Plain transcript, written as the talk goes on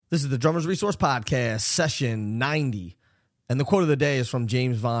This is the Drummers Resource Podcast, session 90. And the quote of the day is from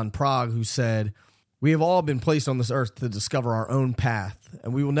James Van Praagh, who said, "We have all been placed on this earth to discover our own path,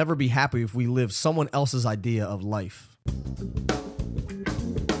 and we will never be happy if we live someone else's idea of life."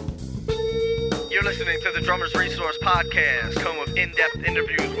 You're listening to the Drummers Resource Podcast, home of in-depth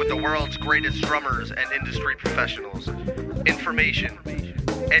interviews with the world's greatest drummers and industry professionals. Information,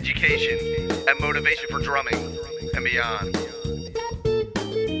 education, and motivation for drumming and beyond.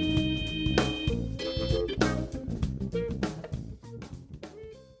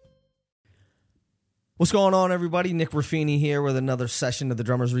 What's going on, everybody? Nick Ruffini here with another session of the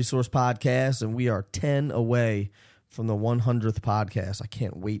Drummers Resource Podcast, and we are 10 away from the 100th podcast. I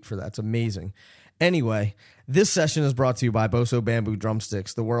can't wait for that. It's amazing. Anyway, this session is brought to you by Boso Bamboo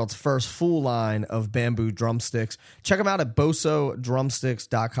Drumsticks, the world's first full line of bamboo drumsticks. Check them out at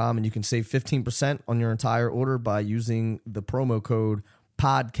bosodrumsticks.com, and you can save 15% on your entire order by using the promo code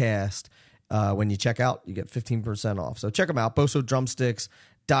PODCAST. When you check out, you get 15% off. So check them out,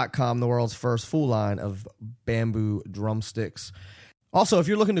 bosodrumsticks.com, the world's first full line of bamboo drumsticks. Also, if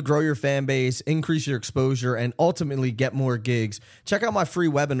you're looking to grow your fan base, increase your exposure, and ultimately get more gigs, check out my free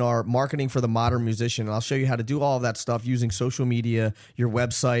webinar, Marketing for the Modern Musician, and I'll show you how to do all of that stuff using social media, your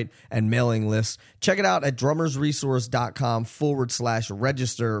website, and mailing lists. Check it out at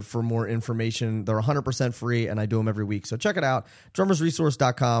drummersresource.com/register for more information. They're 100% free, and I do them every week. So check it out,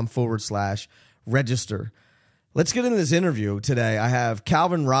 drummersresource.com/register. Let's get into this interview today. I have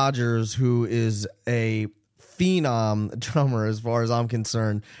Calvin Rogers, who is a phenom drummer as far as I'm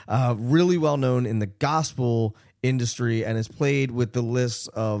concerned, really well known in the gospel industry and has played with the lists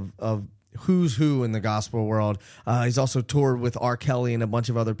of who's who in the gospel world. He's also toured with R. Kelly and a bunch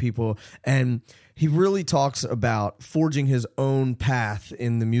of other people, and he really talks about forging his own path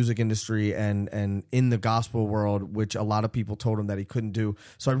in the music industry and in the gospel world, which a lot of people told him that he couldn't do.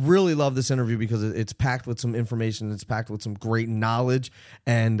 So I really love this interview because it's packed with some information. It's packed with some great knowledge,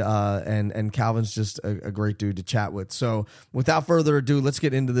 and Calvin's just a great dude to chat with. So without further ado, let's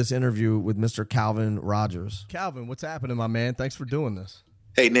get into this interview with Mr. Calvin Rogers. Calvin, what's happening, my man? Thanks for doing this.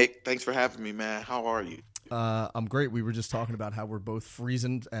 Hey, Nick. Thanks for having me, man. How are you? I'm great. We were just talking about how we're both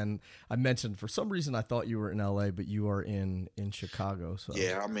freezing, and I mentioned for some reason I thought you were in LA, but you are in Chicago. So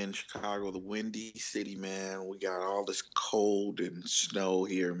yeah, I'm in Chicago, the windy city, man. We got all this cold and snow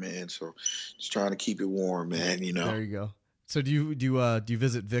here, man. So just trying to keep it warm, man. You know. There you go. So do you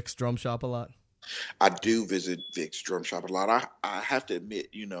visit Vic's Drum Shop a lot? I do visit Vic's Drum Shop a lot. I have to admit,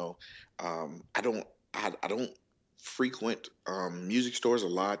 I don't frequent music stores a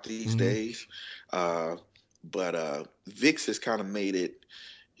lot these days. But Vic's has kind of made it,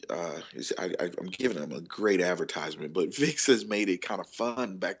 I'm giving them a great advertisement, but Vic's has made it kind of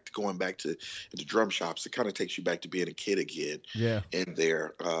fun going back to the drum shops. It kind of takes you back to being a kid again. Yeah. And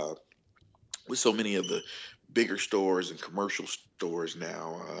there, with so many of the bigger stores and commercial stores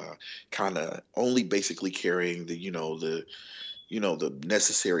now, kind of only basically carrying the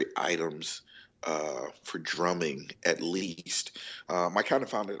necessary items for drumming, at least.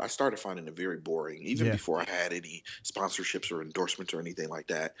 I started finding it very boring, even before I had any sponsorships or endorsements or anything like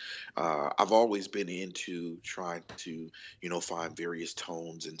that. I've always been into trying to, find various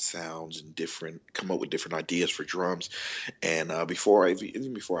tones and sounds and come up with different ideas for drums. And before I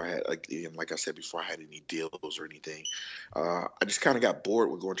had, like I said, before I had any deals or anything, I just kind of got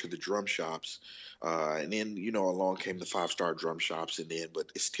bored with going to the drum shops. And then, along came the 5-star drum shops,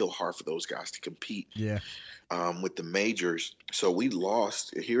 but it's still hard for those guys to compete with the majors. So we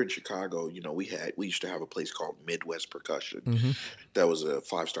lost here in Chicago. We used to have a place called Midwest Percussion. Mm-hmm. That was a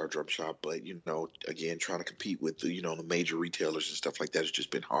 5-star drum shop. But, again, trying to compete with the major retailers and stuff like that has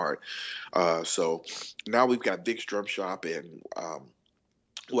just been hard. So now we've got Vic's Drum Shop, and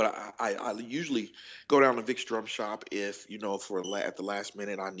what I usually go down to Vic's Drum Shop if, at the last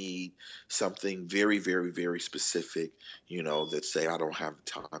minute I need something very, very, very specific, that say I don't have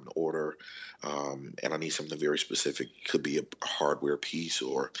time to order, and I need something very specific. It could be a hardware piece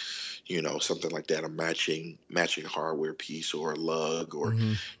or, something like that, a matching hardware piece or a lug or,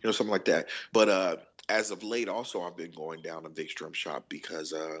 something like that. But as of late, also, I've been going down to Vic's Drum Shop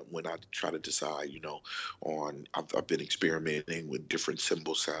because when I try to decide, I've been experimenting with different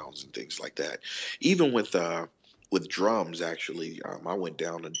cymbal sounds and things like that. Even with drums, actually, I went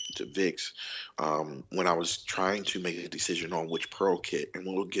down to Vic's when I was trying to make a decision on which Pearl kit, and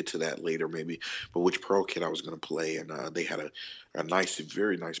we'll get to that later maybe, but which Pearl kit I was going to play. And they had a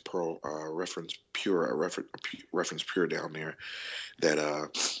very nice Pearl reference pure down there that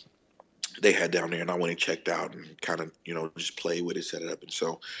they had down there, and I went and checked out and kind of, just played with it, set it up. And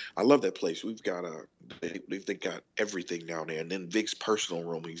so I love that place. We've got they got everything down there. And then Vic's personal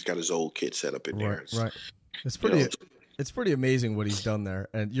room, he's got his old kit set up in there. Right. It's You pretty. know, It's pretty amazing what he's done there,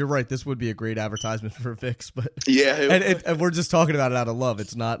 and you're right. This would be a great advertisement for Vic's, but yeah. and we're just talking about it out of love.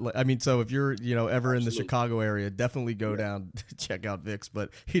 It's not. I mean, so if you're ever in the Absolutely. Chicago area, definitely go down to check out Vic's.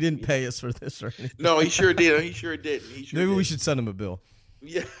 But he didn't pay us for this or anything. No, he sure did. He sure didn't. Maybe we did. should send him a bill.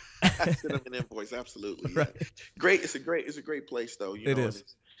 Yeah. Send him an invoice. Absolutely. Yeah. Right. Great. It's a great place though. It And is.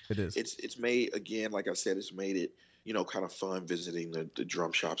 It is. It's made, again, like I said, it's made it, kind of fun visiting the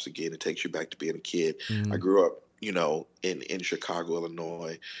drum shops again. It takes you back to being a kid. Mhm. I grew up, in Chicago,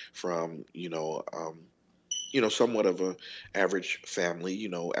 Illinois, from, somewhat of a average family,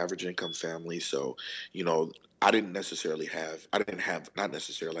 average income family. So, I didn't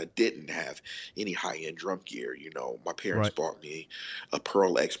have any high end drum gear. My parents Right. bought me a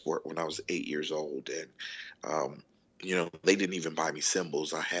Pearl Export when I was 8 years old. And, they didn't even buy me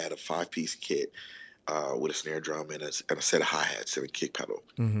cymbals. I had a 5-piece kit with a snare drum and a set of hi-hats and a kick pedal.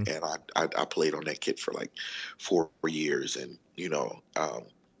 Mhm. And I played on that kit for like 4 years. And,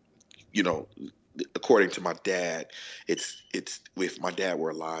 according to my dad, it's if my dad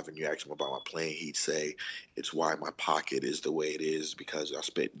were alive and you asked him about my playing, he'd say it's why my pocket is the way it is, because I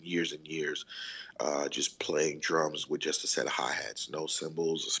spent years and years just playing drums with just a set of hi-hats, no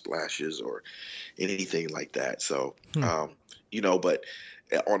cymbals or splashes or anything like that. So, but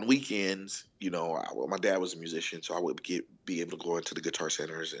on weekends, my dad was a musician, so I would be able to go into the guitar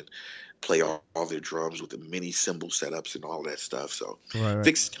centers and play all their drums with the mini cymbal setups and all that stuff. So Right.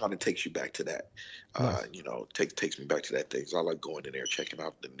 Vix kind of takes you back to that. Nice. Takes me back to that thing. So I like going in there, checking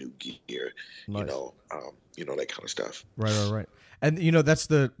out the new gear, Nice. that kind of stuff. Right. And that's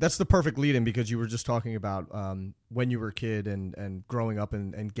the perfect lead in, because you were just talking about when you were a kid and growing up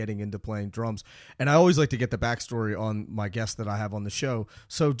and getting into playing drums. And I always like to get the backstory on my guests that I have on the show.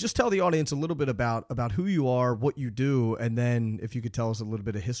 So just tell the audience a little bit about who you are, what you do, and then if you could tell us a little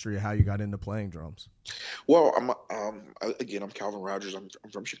bit of history of how you got into playing drums. Well, I'm Calvin Rogers. I'm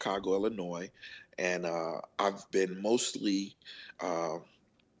from Chicago, Illinois, and I've been mostly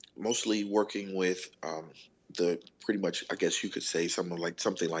working with the pretty much, I guess you could say, something like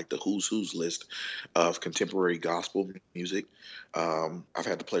the who's list of contemporary gospel music. I've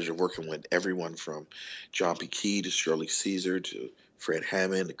had the pleasure of working with everyone from John P. Key to Shirley Caesar to Fred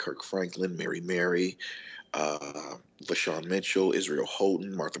Hammond to Kirk Franklin, Mary, Vashawn Mitchell, Israel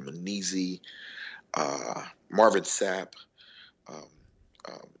Houghton, Martha Munizzi, Marvin Sapp,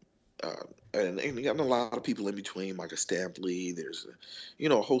 and you got a lot of people in between, Micah Stampley. There's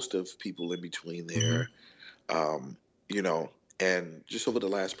a host of people in between there. And just over the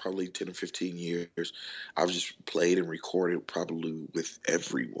last probably 10 or 15 years, I've just played and recorded probably with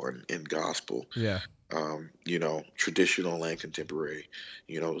everyone in gospel. Yeah. Traditional and contemporary.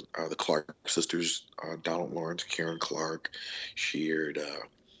 The Clark sisters, Donald Lawrence, Karen Clark, Sheard,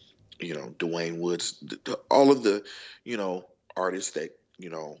 Dwayne Woods, all of the, artists that,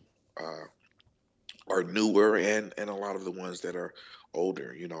 are newer and a lot of the ones that are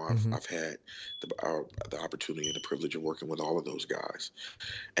older. I've had the opportunity and the privilege of working with all of those guys.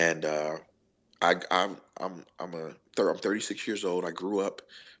 And I'm 36 years old. I grew up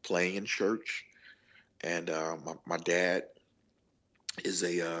playing in church, and my dad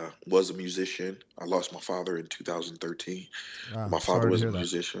was a musician. I lost my father in 2013. Wow, My sorry father to was a hear that.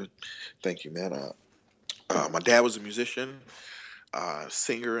 musician. Thank you, man. My dad was a musician,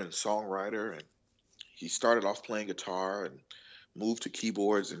 singer and songwriter, and he started off playing guitar and moved to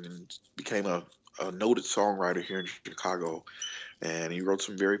keyboards and then became a noted songwriter here in Chicago. And he wrote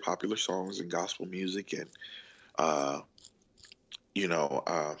some very popular songs in gospel music. And,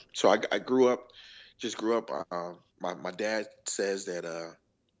 so I grew up. My dad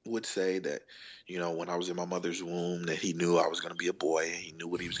would say that, when I was in my mother's womb, that he knew I was going to be a boy and he knew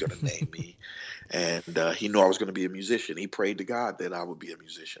what he was going to name me. And he knew I was going to be a musician. He prayed to God that I would be a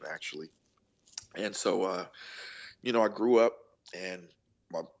musician, actually. And so, I grew up, and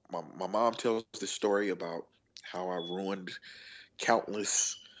my mom tells the story about how I ruined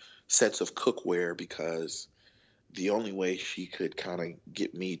countless sets of cookware because the only way she could kind of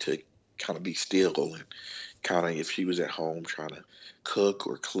get me to kind of be still and kind of, if she was at home trying to cook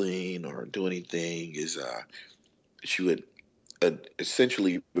or clean or do anything, is she would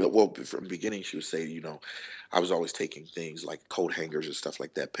essentially, well, from the beginning, she would say, I was always taking things like coat hangers and stuff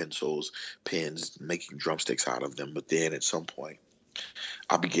like that, pencils, pens, making drumsticks out of them. But then at some point,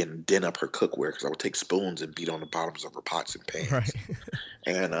 I began to dent up her cookware because I would take spoons and beat on the bottoms of her pots and pans. Right.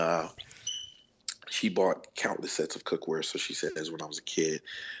 And she bought countless sets of cookware. So she says when I was a kid,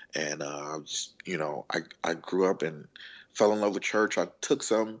 and I was, I grew up and fell in love with church. I took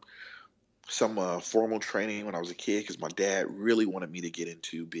some formal training when I was a kid because my dad really wanted me to get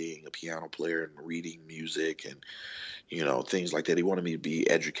into being a piano player and reading music and things like that. He wanted me to be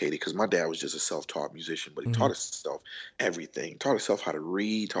educated because my dad was just a self-taught musician, but he Hmm. taught himself everything. Taught himself how to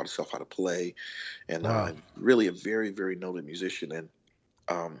read, taught himself how to play, and Wow. really a very, very noted musician. And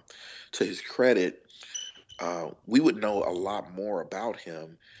um, to his credit, we would know a lot more about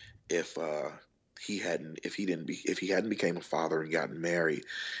him if if he hadn't became a father and gotten married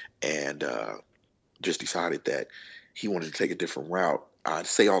and just decided that he wanted to take a different route. I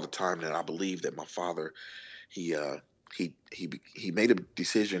say all the time that I believe that my father he uh, he made a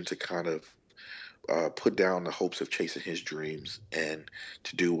decision to kind of put down the hopes of chasing his dreams and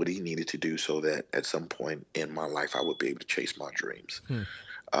to do what he needed to do so that at some point in my life I would be able to chase my dreams. Hmm.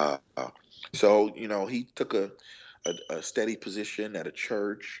 Uh, so he took a steady position at a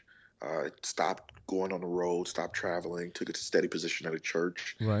church, stopped going on the road, stopped traveling, took a steady position at a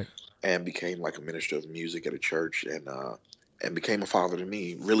church, Right. and became like a minister of music at a church, and became a father to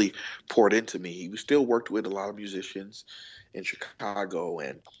me. Really poured into me. He still worked with a lot of musicians in Chicago,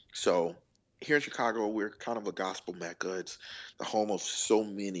 and so here in Chicago, we're kind of a gospel mecca. It's the home of so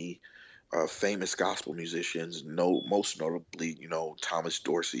many famous gospel musicians. No, most notably, Thomas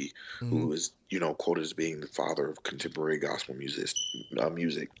Dorsey, Hmm. who is quoted as being the father of contemporary gospel music.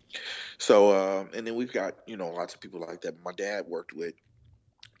 So, and then we've got lots of people like that. My dad worked with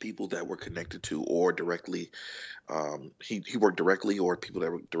people that were connected to or directly he worked directly or people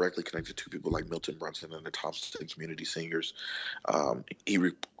that were directly connected to people like Milton Brunson and the Thompson Community Singers. He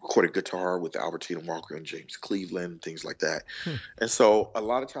recorded guitar with Albertina Walker and James Cleveland, things like that. Hmm. And so a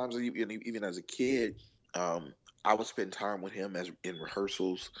lot of times, even as a kid, I would spend time with him as in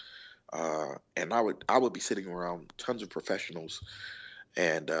rehearsals, and I would be sitting around tons of professionals,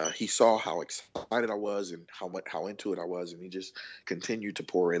 and he saw how excited I was and how into it I was, and he just continued to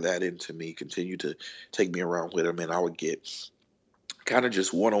pour that into me, continued to take me around with him, and I would get kind of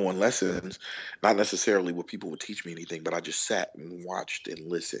just one-on-one lessons, not necessarily where people would teach me anything, but I just sat and watched and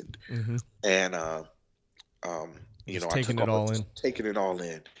listened, Hmm. and um, Just I taking took it all all just in. taking it all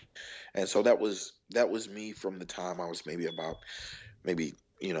in, and so that was me from the time I was maybe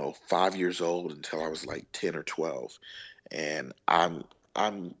 5 years old until I was like 10 or 12, and I'm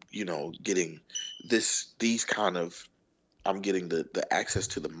getting these kind of I'm getting the access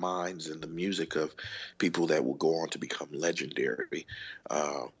to the minds and the music of people that will go on to become legendary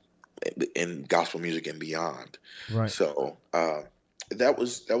uh, in gospel music and beyond. Right. So that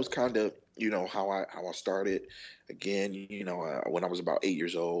was kind of how I started. Again, when I was about 8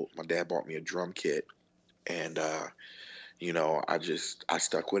 years old, my dad bought me a drum kit, and I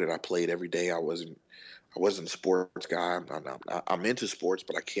stuck with it. I played every day. I wasn't a sports guy. I'm into sports,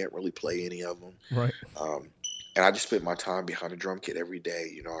 but I can't really play any of them. Right. Um, and I just spent my time behind a drum kit every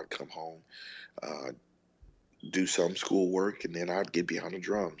day. I'd come home, uh, do some schoolwork, and then I'd get behind the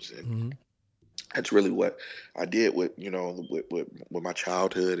drums. And Hmm. that's really what I did with my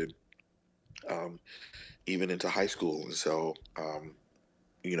childhood and um, even into high school. And so,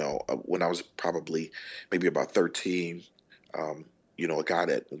 when I was probably maybe about 13, um, a guy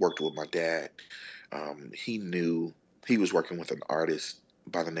that worked with my dad, he knew he was working with an artist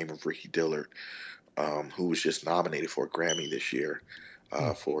by the name of Ricky Dillard, who was just nominated for a Grammy this year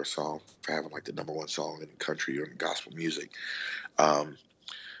Hmm. for a song for having like the number one song in country or in gospel music. Um,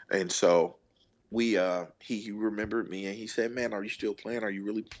 and so he remembered me and he said, "Man, are you still playing? Are you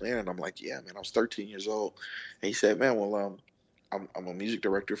really playing?" And I'm like, "Yeah, man. I was 13 years old." And he said, "Man, well, I'm a music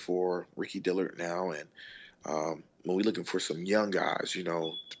director for Ricky Dillard now, and when we looking for some young guys,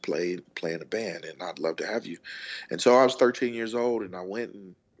 to play in a band, and I'd love to have you." And so I was 13 years old, and I went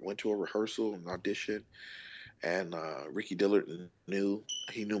to a rehearsal and auditioned, and Ricky Dillard knew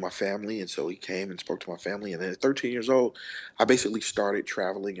my family, and so he came and spoke to my family. And then at 13 years old, I basically started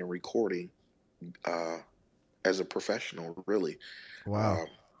traveling and recording uh, as a professional. Really, Wow.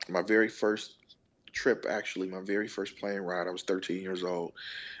 uh, my very first trip, actually, my very first plane ride, I was 13 years old,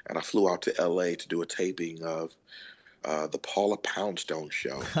 and I flew out to L.A. to do a taping of the Paula Poundstone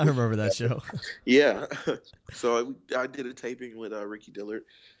show. I remember that show. Yeah, so I did a taping with Ricky Dillard,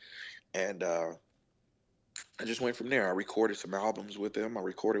 and I just went from there. I recorded some albums with him. I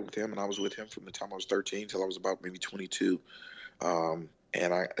recorded with him, and I was with him from the time I was 13 till I was about maybe 22.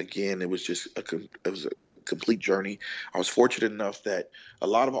 And again, it was just it was a complete journey. I was fortunate enough that a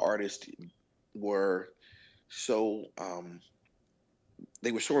lot of artists were so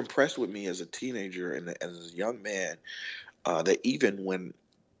they were so impressed with me as a teenager and as a young man that even when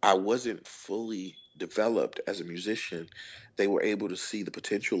I wasn't fully developed as a musician, they were able to see the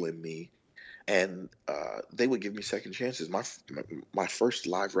potential in me, and they would give me second chances. My first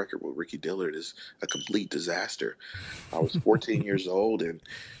live record with Ricky Dillard is a complete disaster. I was 14 years old and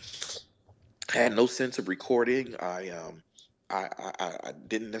had no sense of recording. I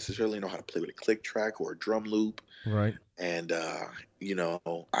didn't necessarily know how to play with a click track or a drum loop, Right. and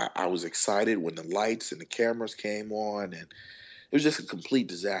I was excited when the lights and the cameras came on, and it was just a complete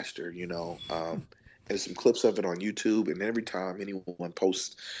disaster. And some clips of it on YouTube, and every time anyone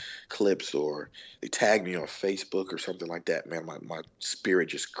posts clips or they tag me on Facebook or something like that, man, my spirit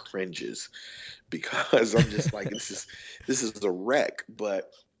just cringes because I'm just like, this is a wreck.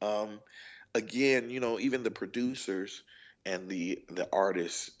 But again, even the producers and the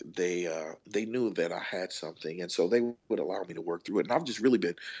artists, they knew that I had something, and so they would allow me to work through it. And I've just really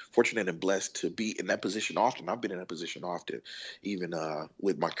been fortunate and blessed to be in that position often. I've been in that position often, even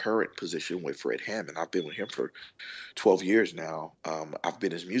with my current position with Fred Hammond. I've been with him for 12 years now. I've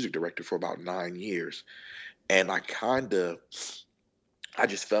been his music director for about 9 years, and I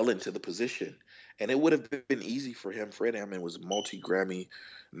just fell into the position. And it would have been easy for him. Fred Hammond was a multi-Grammy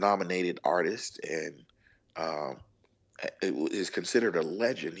nominated artist, and um, is considered a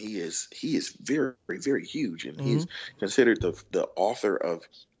legend. He is very, very huge, and Hmm. he's considered the author of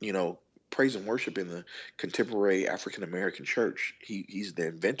you know praise and worship in the contemporary African American church. He's the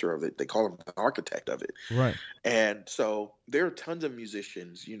inventor of it. They call him the architect of it. Right. And so there are tons of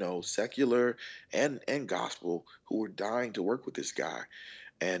musicians, secular and gospel, who were dying to work with this guy.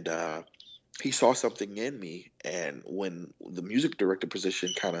 And he saw something in me, and when the music director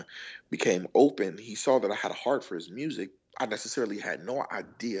position kind of became open, he saw that I had a heart for his music. I necessarily had no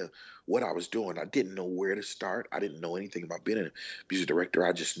idea what I was doing. I didn't know where to start. I didn't know anything about being a music director.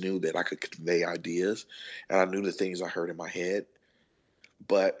 I just knew that I could convey ideas, and I knew the things I heard in my head.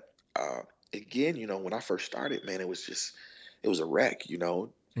 But uh, again, when I first started, man, it was a wreck.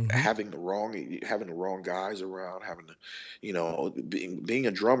 Hmm. Having the wrong guys around, being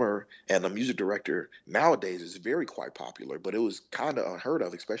a drummer and a music director nowadays is very quite popular, but it was kind of unheard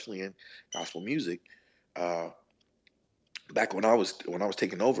of, especially in gospel music. Uh, Back when I was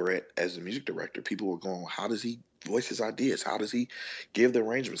taking over it as a music director, people were going, "How does he voice his ideas? How does he give the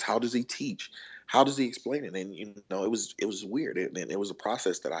arrangements? How does he teach? How does he explain it?" And it was weird. It was a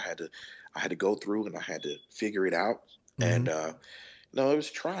process that I had to go through, and I had to figure it out. Hmm. And no, it was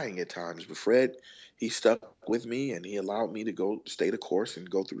trying at times, but Fred, he stuck with me, and he allowed me to go stay the course and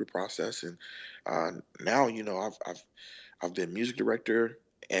go through the process. And now, I've been music director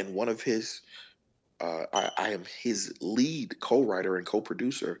and one of his. I am his lead co-writer and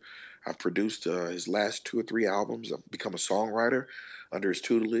co-producer. I've produced his last two or three albums. I've become a songwriter under his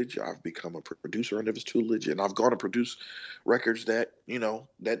tutelage. I've become a producer under his tutelage, and I've gone to produce records that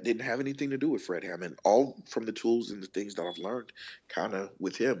didn't have anything to do with Fred Hammond. All from the tools and the things that I've learned, kind of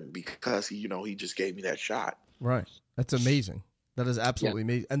with him, because he just gave me that shot. Right. That's amazing. That is Yeah. absolutely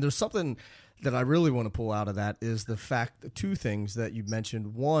amazing. And there's something that I really want to pull out of that is the fact, two things that you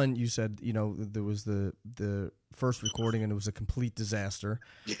mentioned. One, you said, there was the first recording and it was a complete disaster.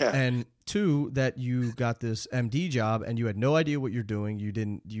 Yeah. And two, that you got this MD job and you had no idea what you're doing.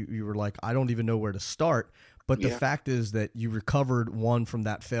 You were like, I don't even know where to start. But the Yeah. fact is that you recovered, one, from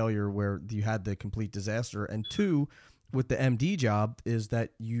that failure where you had the complete disaster, and two, with the MD job, is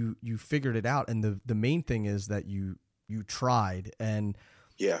that you figured it out. And the main thing is that you tried. And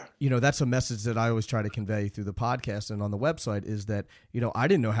Yeah. that's a message that I always try to convey through the podcast and on the website, is that I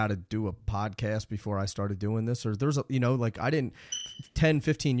didn't know how to do a podcast before I started doing this. Or there's I didn't 10,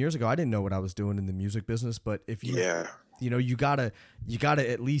 15 years ago, I didn't know what I was doing in the music business. But if Yeah. you gotta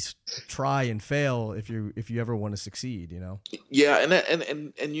at least try and fail if you ever want to succeed. Yeah.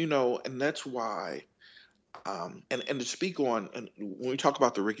 And that's why. And to speak on, and when we talk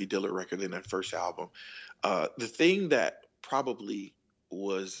about the Ricky Dillard record in that first album, the thing that probably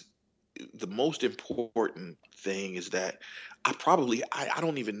was the most important thing is that I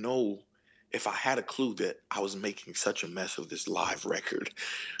don't even know if I had a clue that I was making such a mess of this live record.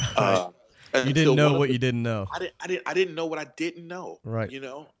 Right. Uh, You until didn't know one of what the you didn't know. I didn't know what I didn't know. Right.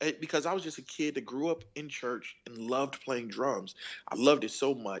 Because I was just a kid that grew up in church and loved playing drums. I loved it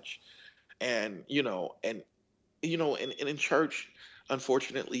so much, and in church,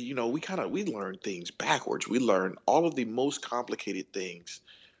 unfortunately, we learn things backwards. We learn all of the most complicated things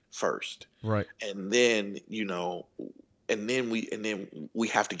first, Right. and then we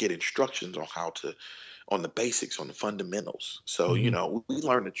have to get instructions on on the basics, on the fundamentals. So Hmm. we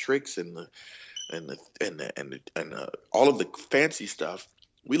learn the tricks and all of the fancy stuff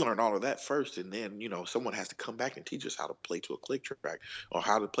We learn all of that first, and then someone has to come back and teach us how to play to a click track or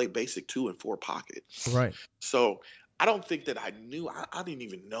how to play basic 2 and 4 pocket. Right. So I don't think that I knew. I didn't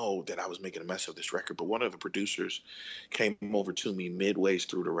even know that I was making a mess of this record. But one of the producers came over to me midways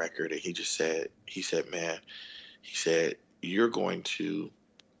through the record, and he said, "Man," he said, "you're going to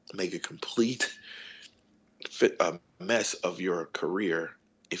make a complete mess of your career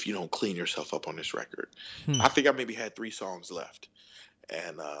if you don't clean yourself up on this record." I think I maybe had 3 songs left.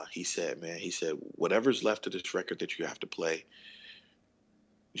 And he said, "Man," he said, "whatever's left of this record that you have to play,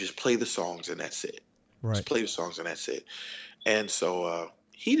 just play the songs and that's it. Right. Just play the songs and that's it." And so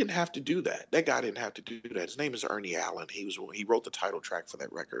he didn't have to do that. That guy didn't have to do that. His name is Ernie Allen. He wrote the title track for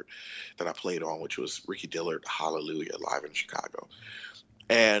that record that I played on, which was Ricky Dillard, Hallelujah, live in Chicago.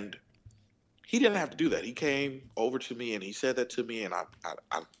 And he didn't have to do that. He came over to me and he said that to me, and I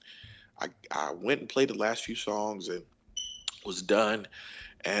went and played the last few songs and was done.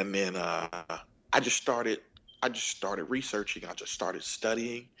 And then I just started researching. I just started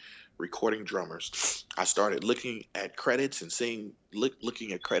studying recording drummers. I started looking at credits and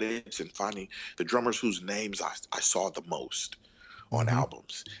looking at credits and finding the drummers whose names I saw the most on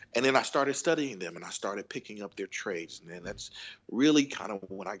albums. And then I started studying them and I started picking up their trades. And then that's really kind of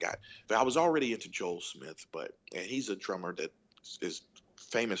when I was already into Joel Smith, and he's a drummer that is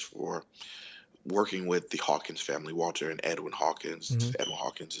famous for working with the Hawkins family, Walter and Edwin Hawkins. Edwin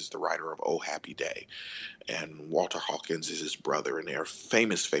Hawkins is the writer of Oh Happy Day, and Walter Hawkins is his brother, and they're a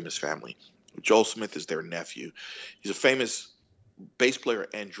famous family. Joel Smith is their nephew. He's a famous bass player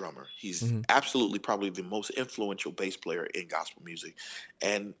and drummer. He's absolutely probably the most influential bass player in gospel music,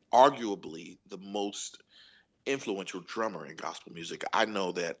 and arguably the most influential drummer in gospel music. I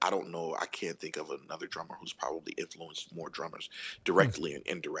can't think of another drummer who's probably influenced more drummers directly and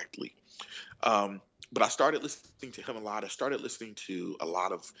indirectly. But I started listening to him a lot. I started listening to a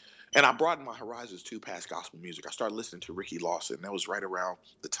lot of, and I broadened my horizons too past gospel music. I started listening to Ricky Lawson. That was right around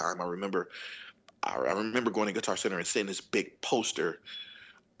the time I remember going to Guitar Center and seeing this big poster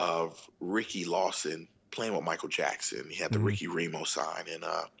of Ricky Lawson playing with Michael Jackson. He had the Ricky Remo sign and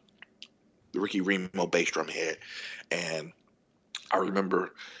the Ricky Remo bass drum head. And I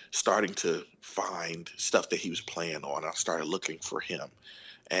remember starting to find stuff that he was playing on. I started looking for him.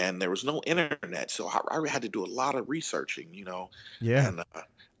 And there was no internet, so I had to do a lot of researching, Yeah. And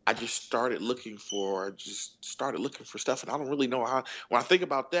I just started looking for stuff, and I don't really know how. When I think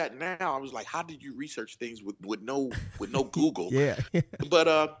about that now, I was like, how did you research things with no Google? Yeah. But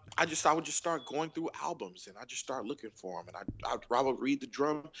I would just start going through albums, and I just start looking for them, and I would read the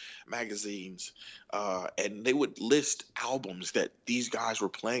drum magazines, and they would list albums that these guys were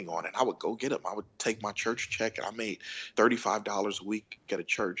playing on, and I would go get them. I would take my church check, and I made $35 a week at a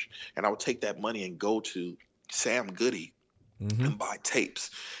church, and I would take that money and go to Sam Goody and buy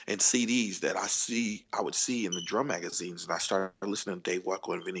tapes and CDs that I would see in the drum magazines, and I started listening to Dave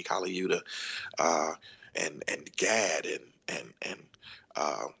Weckl and Vinnie Colaiuta, and Gad, and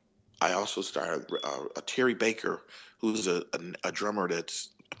I also started Terry Baker, who's a drummer that's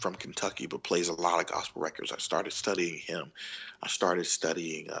from Kentucky but plays a lot of gospel records. I started studying him. I started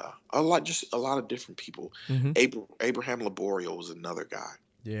studying a lot of different people. Abraham Laborio was another guy.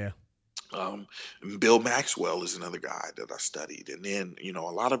 Yeah. Bill Maxwell is another guy that I studied, and then a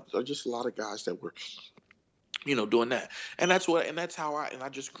lot of guys that were doing that, and that's how I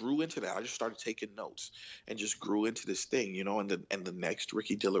just grew into that. I just started taking notes and just grew into this thing, and the next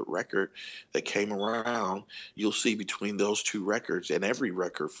Ricky Dillard record that came around, you'll see between those 2 records and every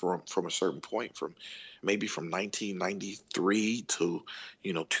record from a certain point, from 1993 to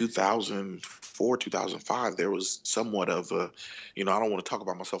 2004, 2005, there was somewhat of a, I don't want to talk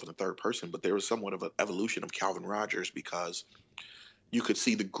about myself in the third person, but there was somewhat of an evolution of Calvin Rogers, because you could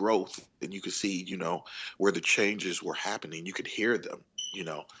see the growth, and you could see, where the changes were happening. You could hear them,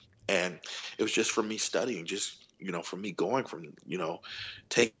 and it was just from me studying, just, from me going from,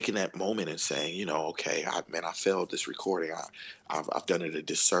 taking that moment and saying, okay, I failed this recording. I've done it a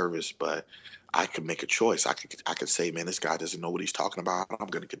disservice, but I could make a choice. I could say, man, this guy doesn't know what he's talking about. I'm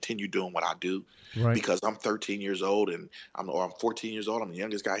going to continue doing what I do, because I'm 13 years old or I'm 14 years old. I'm the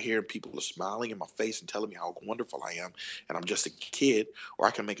youngest guy here, and people are smiling in my face and telling me how wonderful I am, and I'm just a kid. Or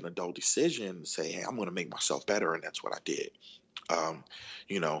I can make an adult decision and say, hey, I'm going to make myself better, and that's what I did.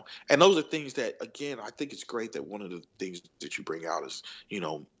 And those are things that, again, I think it's great that one of the things that you bring out is,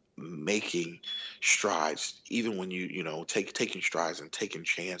 making strides, even when taking strides and taking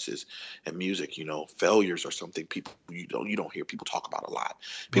chances in music. Failures are something you don't hear people talk about a lot.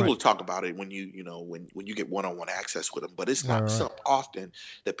 People talk about it when when you get one-on-one access with them, but it's not so often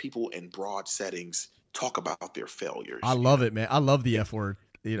that people in broad settings talk about their failures. I love it, man. I love the F word.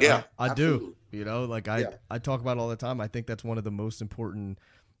 You know, Yeah, I absolutely. do. You know, like Yeah. I talk about it all the time. I think that's one of the most important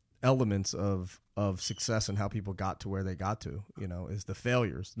elements of success and how people got to where they got to. You know, is the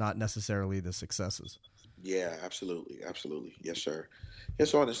failures, not necessarily the successes. Yeah, absolutely, absolutely. Yes, sir. Yeah,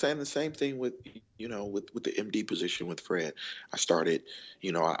 so I understand the same thing with with the MD position with Fred. I started,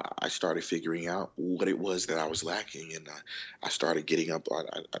 I started figuring out what it was that I was lacking, and I started getting up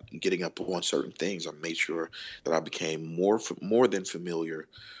on certain things. I made sure that I became more than familiar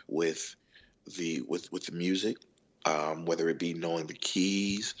with with the music, whether it be knowing the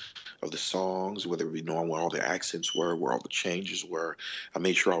keys of the songs, whether it be knowing where all the accents were, where all the changes were. I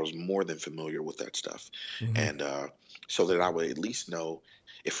made sure I was more than familiar with that stuff, Mm-hmm. and so that I would at least know,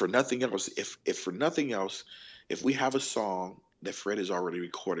 if for nothing else, if for nothing else, if we have a song that Fred has already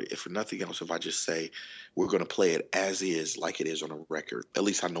recorded, if for nothing else, if I just say we're going to play it as is, like it is on a record, at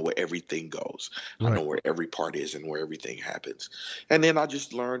least I know where everything goes. I Right. know where every part is and where everything happens. And then I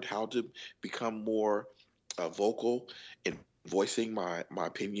just learned how to become more vocal in voicing my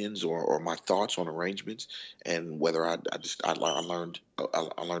opinions or my thoughts on arrangements, and whether I learned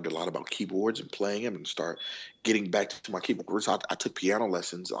a lot about keyboards and playing them, and start getting back to my keyboard roots. I took piano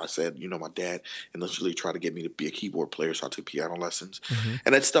lessons. I said, my dad initially tried to get me to be a keyboard player, so I took piano lessons, Mm-hmm.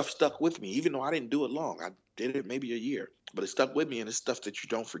 and that stuff stuck with me, even though I didn't do it long. I did it maybe a year, but it stuck with me, and it's stuff that you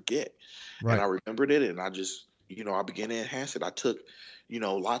don't forget. And Right. I remembered it, and I just, I began to enhance it. I took,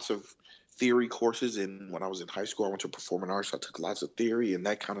 lots of theory courses, and when I was in high school, I went to performing arts. I took lots of theory and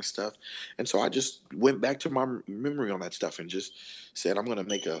that kind of stuff, and so I just went back to my memory on that stuff and just said, I'm going to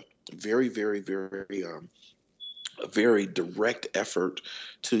make a very, very, very, a very direct effort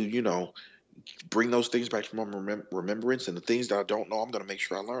to, bring those things back to my remembrance, and the things that I don't know, I'm going to make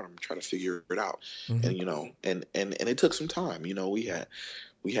sure I learn. I'm going to try to figure it out, Mm-hmm. and and it took some time.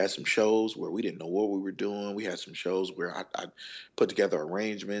 We had some shows where we didn't know what we were doing. We had some shows where I put together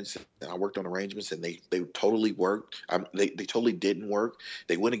arrangements, and I worked on arrangements, and they totally worked. They totally didn't work.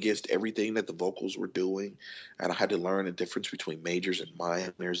 They went against everything that the vocals were doing, and I had to learn the difference between majors and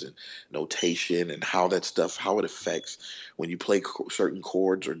minors and notation, and how it affects when you play certain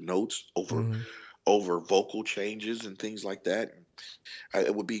chords or notes Mm-hmm. over vocal changes and things like that. I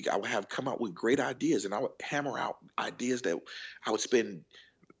would have come out with great ideas, and I would hammer out ideas that I would spend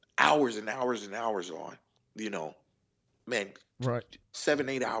hours and hours and hours on, you know, man, Right. 7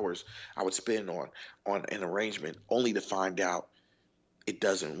 8 hours I would spend on an arrangement, only to find out it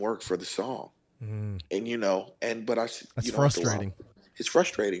doesn't work for the song. Mm. And and but That's after a while, frustrating. it's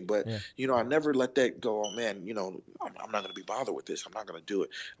frustrating, but Yeah. I never let that go. Oh man, I'm not going to be bothered with this. I'm not going to do it.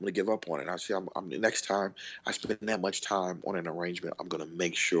 I'm going to give up on it. I say, the next time I spend that much time on an arrangement, I'm going to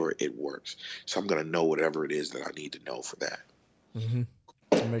make sure it works. So I'm going to know whatever it is that I need to know for that. Mm-hmm.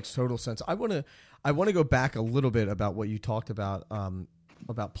 It makes total sense. I want to go back a little bit about what you talked about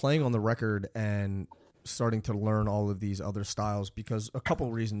playing on the record and starting to learn all of these other styles, because a couple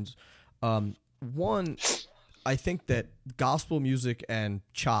of reasons. One, I think that gospel music and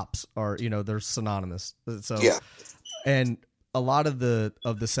chops are, they're synonymous. So, Yeah. and a lot of the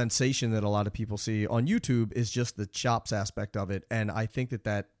sensation that a lot of people see on YouTube is just the chops aspect of it, and I think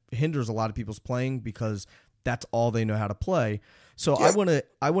that hinders a lot of people's playing because that's all they know how to play. So Yeah.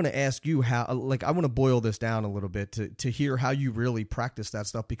 I want to ask you how, like, I want to boil this down a little bit to hear how you really practice that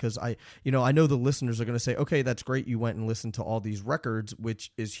stuff, because I know the listeners are going to say, okay, that's great, you went and listened to all these records,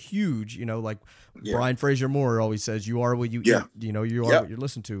 which is huge. Like Yeah. Brian Fraser Moore always says, you are what you Yeah. eat. You are Yeah. what you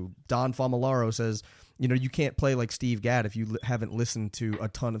listen to. Don Famolaro says, you can't play like Steve Gadd if you haven't listened to a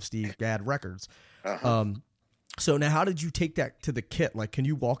ton of Steve Gadd records. Uh-huh. So now, how did you take that to the kit? Like, can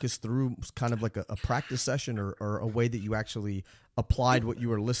you walk us through kind of like a practice session or a way that you actually applied what you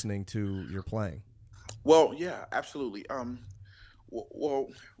were listening to your playing? Well, yeah, absolutely. Well,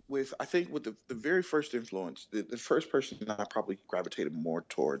 I think with the very first influence, the first person I probably gravitated more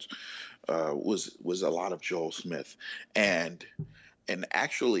towards was a lot of Joel Smith, and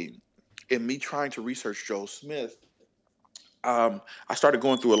actually, in me trying to research Joel Smith, I started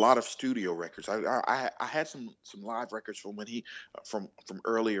going through a lot of studio records. I had some live records from when from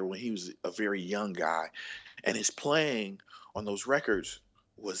earlier, when he was a very young guy, and his playing on those records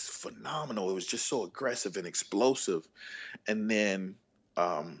was phenomenal. It was just so aggressive and explosive. And then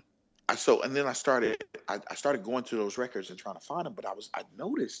um, I started going through those records and trying to find them. But I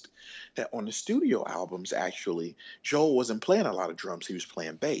noticed that on the studio albums, actually, Joel wasn't playing a lot of drums. He was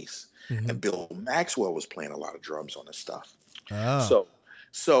playing bass, Mm-hmm. and Bill Maxwell was playing a lot of drums on his stuff. Oh,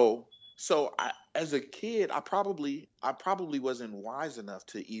 So, so, as a kid, I probably wasn't wise enough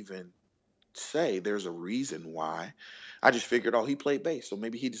to even say there's a reason why. I just figured, oh, he played bass, so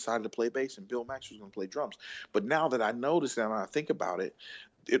maybe he decided to play bass, and Bill Max was going to play drums. But now that I notice that and I think about it,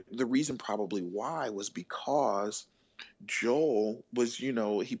 the reason probably why was because Joel was,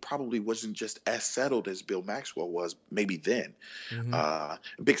 he probably wasn't just as settled as Bill Maxwell was maybe then.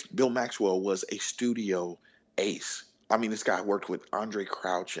 Mm-hmm. Bill Maxwell was a studio ace. I mean, this guy worked with Andre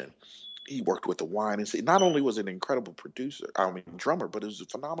Crouch, and he worked with the Wine and See. Not only was it an incredible drummer, but he was a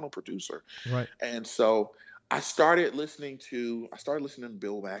phenomenal producer. Right. And so I started listening to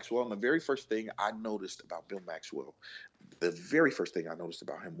Bill Maxwell, and the very first thing I noticed about Bill Maxwell,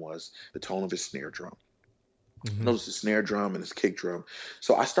 was the tone of his snare drum. Mm-hmm. Noticed his snare drum and his kick drum.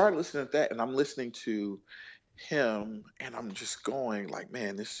 So I started listening to that, and I'm listening to him, and I'm just going like,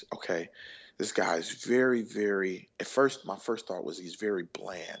 man, this guy is very, very. At first, my first thought was he's very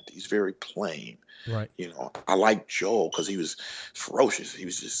bland. He's very plain. Right. I like Joel because he was ferocious. He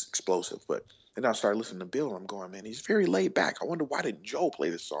was just explosive. But then I started listening to Bill, and I'm going, man, he's very laid back. I wonder why didn't Joel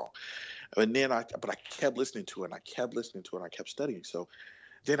play this song? And then I kept listening to it, and I kept listening to it, and I kept studying. So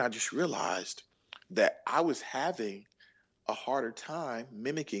then I just realized that I was having a harder time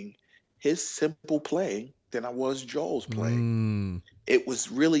mimicking his simple playing than I was Joel's playing. It was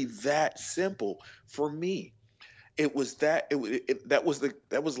really that simple for me. It was that that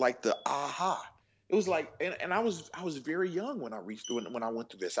was like the aha. It was like, and I was very young when I went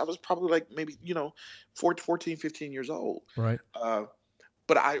through this. I was probably like maybe 14, 15 years old. Right.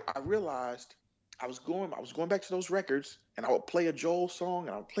 But I realized I was going back to those records, and I would play a Joel song,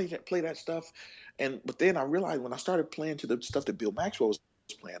 and I would play that stuff, but then I realized when I started playing to the stuff that Bill Maxwell was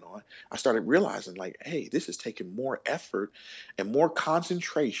playing on, I started realizing like, hey, this is taking more effort and more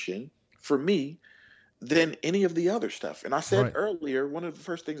concentration for me than any of the other stuff. And I said earlier, one of the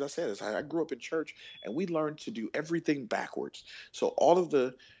first things I said is I grew up in church, and we learned to do everything backwards. So all of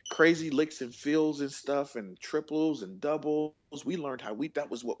the crazy licks and fills and stuff and triples and doubles, we learned that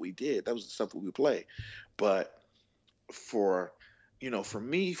was what we did. That was the stuff that we play. But for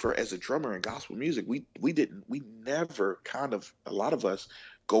me, as a drummer in gospel music, we never a lot of us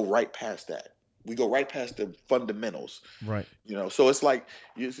go right past that. We go right past the fundamentals, right? So it's like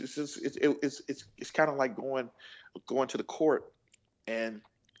it's kind of like going to the court, and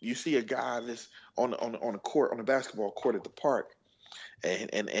you see a guy that's on a court, on a basketball court at the park,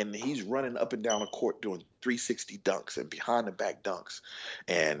 and he's running up and down the court doing 360 dunks and behind the back dunks,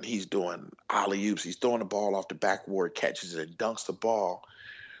 and he's doing alley oops. He's throwing the ball off the backboard, catches it, and dunks the ball.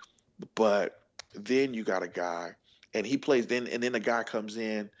 But then you got a guy, and he plays. Then the guy comes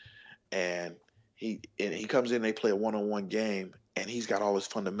in, and he comes in, they play a one-on-one game, and he's got all his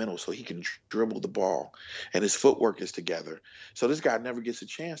fundamentals, so he can dribble the ball, and his footwork is together. So this guy never even gets a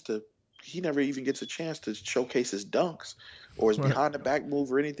chance to showcase his dunks or his behind the back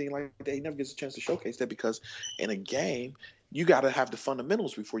move or anything like that. He never gets a chance to showcase that because in a game, you got to have the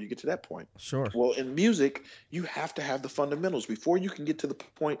fundamentals before you get to that point. Sure. Well, in music, you have to have the fundamentals before you can get to the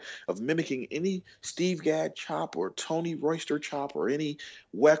point of mimicking any Steve Gadd chop or Tony Royster chop or any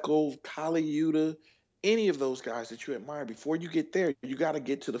Weckel, Kali Yuta, any of those guys that you admire. Before you get there, you got to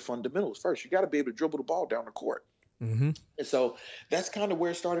get to the fundamentals first. You got to be able to dribble the ball down the court. Mm-hmm. And so that's kind of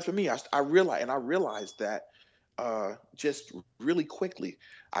where it started for me. I realized that just really quickly.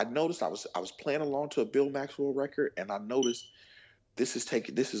 I noticed I was playing along to a Bill Maxwell record, and I noticed this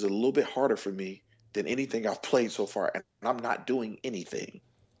is a little bit harder for me than anything I've played so far, and I'm not doing anything.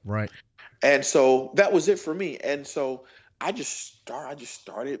 Right. And so that was it for me. And so I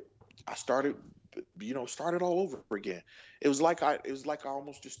started all over again. It was like I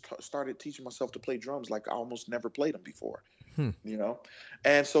almost just started teaching myself to play drums like I almost never played them before.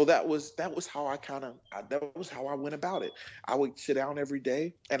 And so that was how I went about it. I would sit down every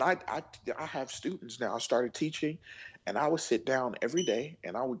day, and I have students now. I started teaching, and I would sit down every day,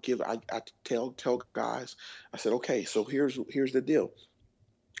 and I would tell guys, I said, okay, so here's the deal.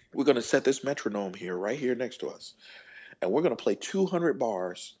 We're going to set this metronome here, right here next to us, and we're going to play 200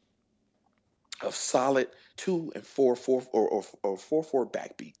 bars of solid 2 and 4 or 4/4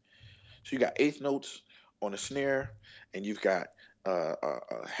 backbeat. So you got eighth notes on the snare, and you've got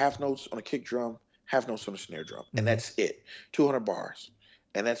half notes on a kick drum, half notes on the snare drum, and that's it. 200 bars,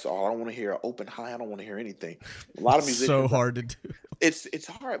 and that's all. I don't want to hear an open high. I don't want to hear anything. A lot of musicians. So hard to do. It's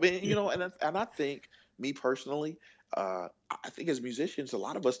hard, but and I think, me personally, I think as musicians, a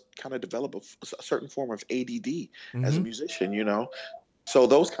lot of us kind of develop a certain form of ADD as a musician. So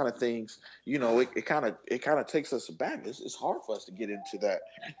those kind of things, it kind of takes us back. It's hard for us to get into that,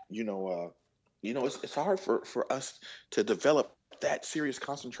 it's hard for us to develop that serious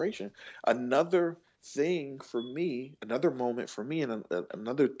concentration. Another moment for me, and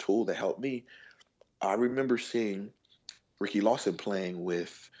another tool that helped me, I remember seeing Ricky Lawson playing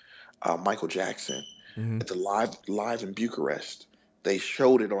with Michael Jackson at the live in Bucharest. They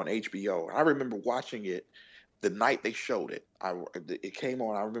showed it on HBO. I remember watching it the night they showed it. It came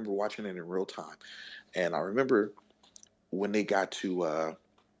on. I remember watching it in real time, and I remember when uh, they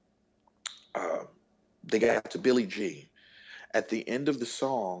got to Billie Jean. At the end of the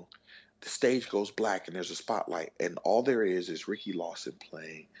song, the stage goes black and there's a spotlight, and all there is Ricky Lawson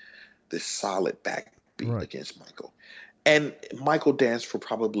playing this solid backbeat Right. against Michael. And Michael danced for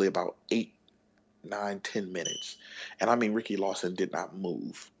probably about 8, 9, 10 minutes. And I mean, Ricky Lawson did not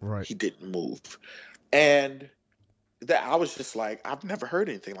move. Right. He didn't move. And that I was just like, I've never heard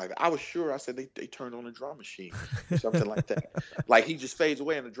anything like that. I was sure, I said they turned on a drum machine or something like that. Like he just fades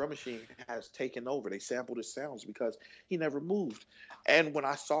away and the drum machine has taken over. They sampled his sounds because he never moved. And when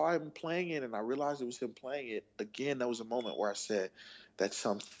I saw him playing it and I realized it was him playing it, again, that was a moment where I said, that's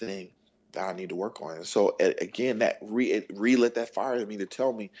something that I need to work on. And so again, it relit that fire in me to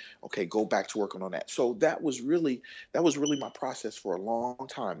tell me, okay, go back to working on that. So that was really my process for a long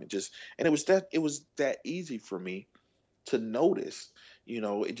time. It was that easy for me to notice.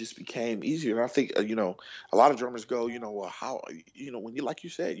 It just became easier. And I think, a lot of drummers go, well, how, when like you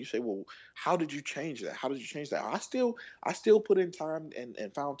said, you say, well, how did you change that? How did you change that? I still put in time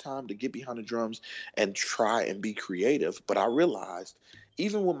and found time to get behind the drums and try and be creative. But I realized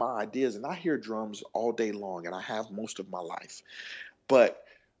even with my ideas, and I hear drums all day long, and I have most of my life, but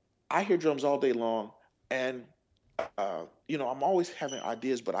I hear drums all day long, and, I'm always having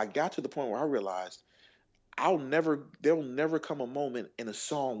ideas, but I got to the point where I realized there'll never come a moment in a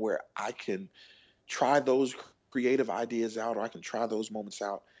song where I can try those creative ideas out, or I can try those moments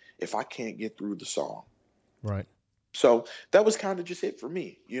out if I can't get through the song. Right. So that was kind of just it for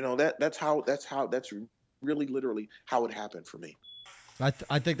me. That's really literally how it happened for me.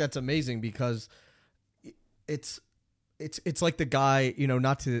 I think that's amazing because it's like the guy,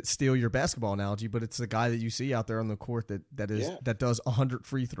 not to steal your basketball analogy, but it's the guy that you see out there on the court that does 100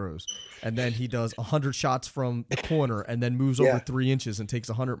 free throws, and then he does 100 shots from the corner, and then moves over 3 inches and takes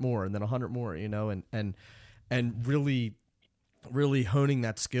 100 more, and then 100 more, and really honing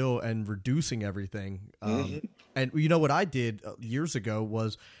that skill and reducing everything. And what I did years ago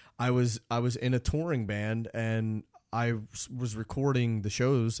was I was in a touring band, and I was recording the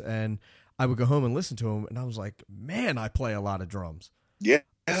shows, and I would go home and listen to them, and I was like, man, I play a lot of drums. Yeah.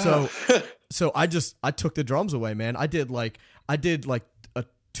 So I took the drums away, man. I did like a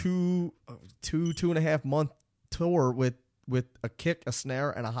 2.5 month tour with a kick, a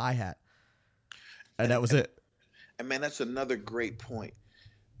snare, and a hi-hat. And that was it. And man, that's another great point.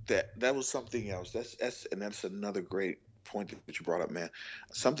 That was something else. That's another great point that you brought up, man.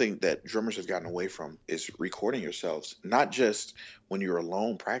 Something that drummers have gotten away from is recording yourselves, not just when you're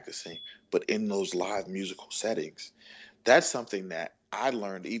alone practicing, but in those live musical settings. That's something that I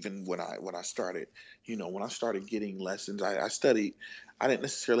learned even when I started, when I started getting lessons. I studied. I didn't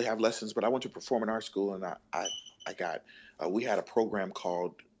necessarily have lessons, but I went to performing arts school, and we had a program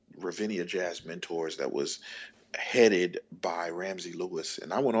called Ravinia Jazz Mentors that was headed by Ramsey Lewis,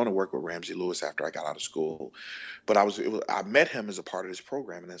 and I went on to work with Ramsey Lewis after I got out of school. But I met him as a part of this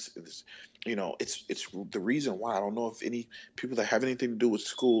program, and it's the reason why. I don't know if any people that have anything to do with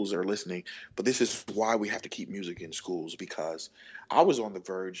schools are listening, but this is why we have to keep music in schools, because I was on the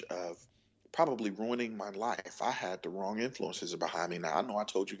verge of probably ruining my life. I had the wrong influences behind me. Now, I know I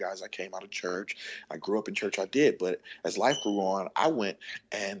told you guys I came out of church. I grew up in church. I did. But as life grew on, I went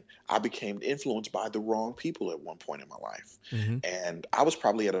and I became influenced by the wrong people at one point in my life. Mm-hmm. And I was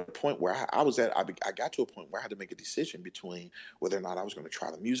probably at a point where I got to a point where I had to make a decision between whether or not I was going to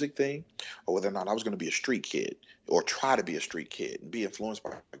try the music thing, or whether or not I was going to be a street kid, or try to be a street kid and be influenced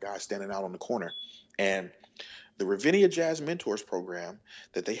by a guy standing out on the corner. And the Ravinia Jazz Mentors program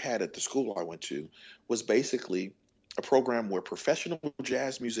that they had at the school I went to was basically a program where professional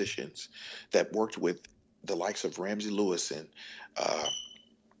jazz musicians that worked with the likes of Ramsey Lewis and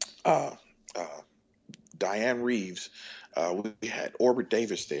Diane Reeves. We had Orbit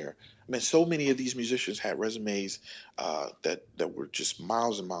Davis there. I mean, so many of these musicians had resumes that were just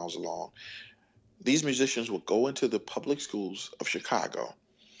miles and miles long. These musicians would go into the public schools of Chicago,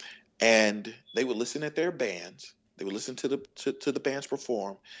 and they would listen at their bands. They would listen to the bands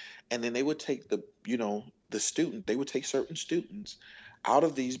perform, and then they would take they would take certain students out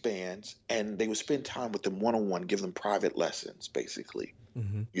of these bands, and they would spend time with them one-on-one, give them private lessons, basically.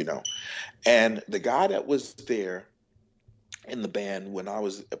 Mm-hmm. And the guy that was there in the band when I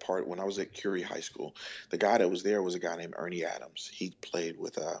was at Curie High School, the guy that was there was a guy named Ernie Adams. He played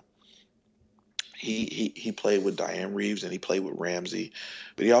with he played with Diane Reeves, and he played with Ramsey,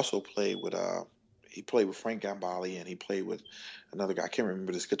 but he also played with Frank Gambale, and he played with another guy. I can't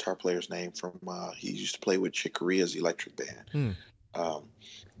remember this guitar player's name from he used to play with Chick Corea's Electric Band. Um,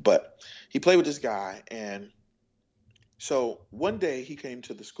 but he played with this guy, and so one day he came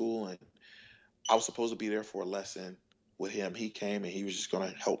to the school, and I was supposed to be there for a lesson with him. He came and he was just going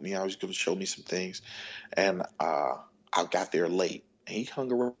to help me. I was going to show me some things, and I got there late. And he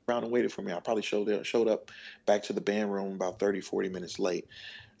hung around and waited for me. I probably showed up back to the band room about 30, 40 minutes late.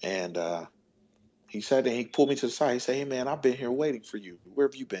 And he said, and he pulled me to the side. He said, "Hey, man, I've been here waiting for you. Where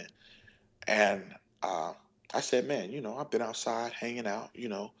have you been?" And I said, "Man, I've been outside hanging out.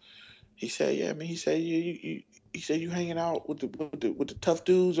 He said, "Yeah, man." He said, he said, "You hanging out with the tough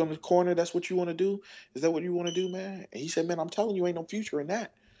dudes on the corner? That's what you want to do? Is that what you want to do, man?" And he said, "Man, I'm telling you, ain't no future in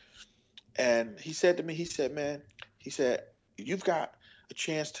that." And he said to me, he said, "Man," he said, "you've got a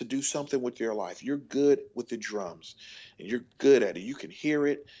chance to do something with your life. You're good with the drums, and you're good at it. You can hear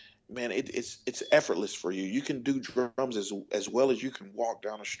it, man. It's effortless for you. You can do drums as well as you can walk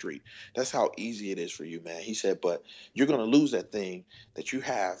down the street. That's how easy it is for you, man." He said, "But you're gonna lose that thing that you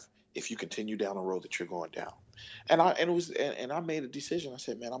have if you continue down the road that you're going down." And I made a decision. I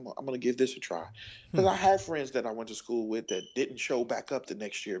said, "Man, I'm gonna give this a try," because I had friends that I went to school with that didn't show back up the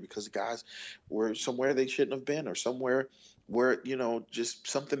next year because the guys were somewhere they shouldn't have been, or somewhere where just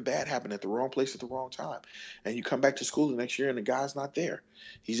something bad happened at the wrong place at the wrong time. And you come back to school the next year and the guy's not there.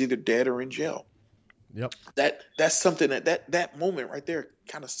 He's either dead or in jail. Yep. That's something that moment right there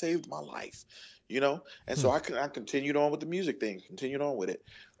kind of saved my life, And so I continued on with the music thing, continued on with it.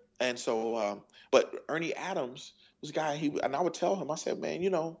 And so, but Ernie Adams was a guy. And I would tell him, I said,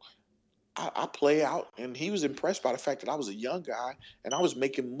 "Man, I play out," and he was impressed by the fact that I was a young guy and I was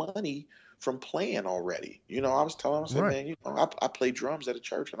making money from playing already. I was telling him, I said, Right. "Man, I play drums at a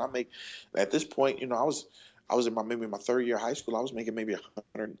church, and I make at this point, I was in maybe my third year of high school. I was making maybe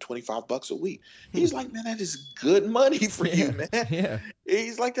 $125 a week." He's like, "Man, that is good money for you, man." Yeah.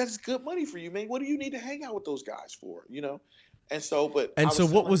 He's like, "That's good money for you, man. What do you need to hang out with those guys for?" And so, but And I so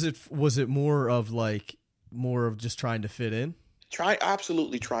was what telling was it? Was it more of just trying to fit in?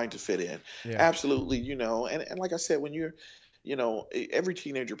 absolutely trying to fit in. Yeah. Absolutely, and like I said, when you're, every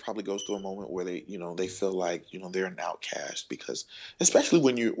teenager probably goes through a moment where they feel like, they're an outcast, because especially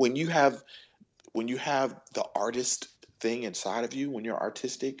when you have the artist thing inside of you, when you're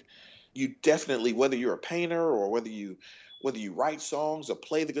artistic, you definitely, whether you're a painter or whether you write songs or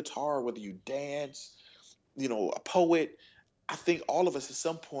play the guitar, or whether you dance, a poet, I think all of us at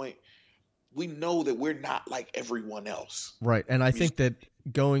some point, we know that we're not like everyone else. Right. And I think that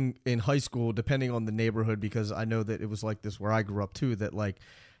going in high school, depending on the neighborhood, because I know that it was like this where I grew up too, that like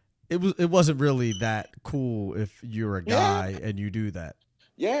it wasn't really that cool if you're a guy and you do that.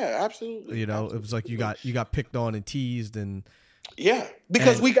 Yeah, absolutely. It was like you got picked on and teased and yeah,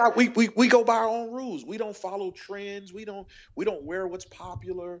 because we go by our own rules. We don't follow trends. We don't wear what's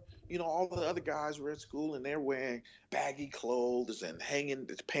popular. All the other guys were at school and they're wearing baggy clothes and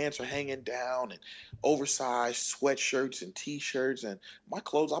the pants are hanging down and oversized sweatshirts and t-shirts, and I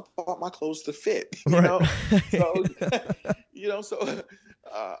bought my clothes to fit. Right. So so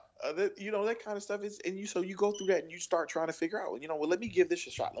that kind of stuff is, and so you go through that and you start trying to figure out, well, let me give this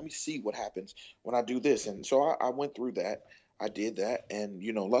a shot. Let me see what happens when I do this. And so I went through that. I did that, and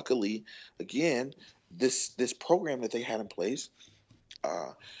luckily, again, this program that they had in place,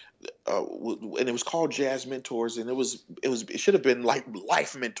 and it was called Jazz Mentors, and it should have been like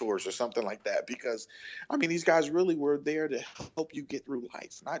Life Mentors or something like that, because I mean, these guys really were there to help you get through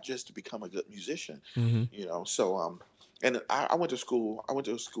life, not just to become a good musician. Mm-hmm. So and I went to school. I went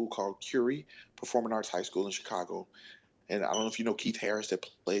to a school called Curie Performing Arts High School in Chicago. And I don't know if you know Keith Harris that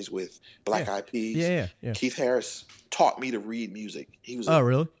plays with Black Eyed Peas. Yeah. Keith Harris taught me to read music.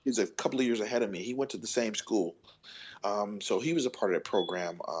 Really? He was a couple of years ahead of me. He went to the same school. So he was a part of that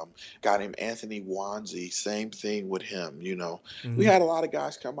program. Guy named Anthony Wanzi, same thing with him. Mm-hmm. We had a lot of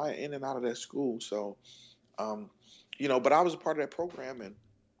guys come in and out of that school. So, but I was a part of that program, and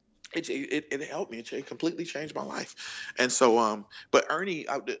it helped me. It completely changed my life. And so, but Ernie,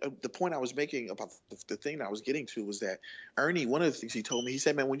 the point I was making about the thing that I was getting to was that Ernie, one of the things he told me, he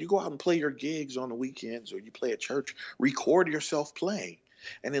said, "Man, when you go out and play your gigs on the weekends or you play at church, record yourself playing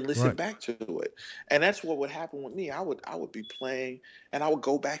and then listen back to it." And that's what would happen with me. I would be playing and I would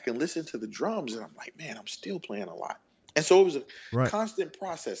go back and listen to the drums, and I'm like, man, I'm still playing a lot. And so it was a constant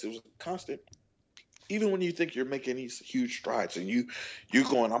process. It was a constant. Even when you think you're making these huge strides and you're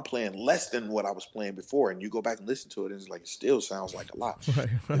going, I'm playing less than what I was playing before, and you go back and listen to it, and it's like, it still sounds like a lot. Right.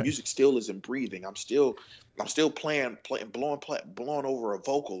 The music still isn't breathing. I'm still playing, blowing over a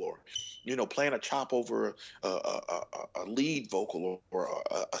vocal, or playing a chop over a lead vocal, or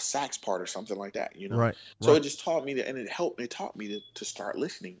a sax part or something like that. Right. So it just taught me and it taught me to start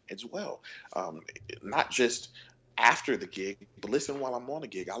listening as well, not just after the gig, but listen while I'm on the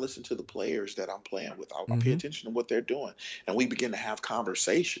gig. I listen to the players that I'm playing with. I pay Mm-hmm. attention to what they're doing, and we begin to have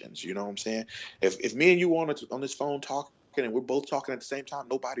conversations. You know what I'm saying? If me and you were on this phone talking and we're both talking at the same time,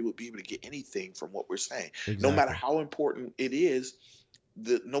 nobody would be able to get anything from what we're saying, no matter Exactly. how important it is.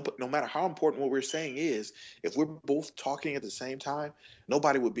 No matter how important what we're saying is, if we're both talking at the same time,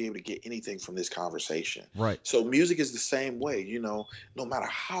 nobody would be able to get anything from this conversation. Right. So music is the same way, no matter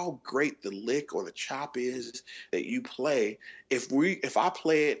how great the lick or the chop is that you play, if I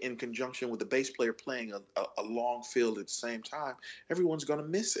play it in conjunction with the bass player playing a long field at the same time, everyone's going to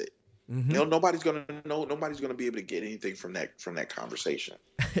miss it. Mm-hmm. Nobody's going to know. Nobody's going to be able to get anything from that conversation.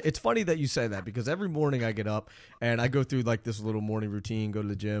 It's funny that you say that because every morning I get up and I go through like this little morning routine, go to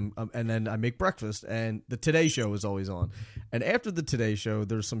the gym, and then I make breakfast, and the Today Show is always on. And after the Today Show,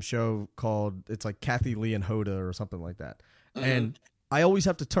 there's some show called, it's like Kathy Lee and Hoda or something like that. Mm-hmm. And I always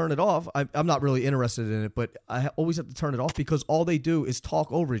have to turn it off. I'm not really interested in it, but I always have to turn it off because all they do is talk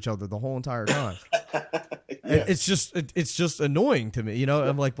over each other the whole entire time. Yeah. It's just annoying to me.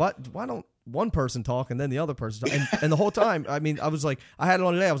 I'm like, what? Why don't one person talk and then the other person talk? And the whole time, I mean, I was like, I had it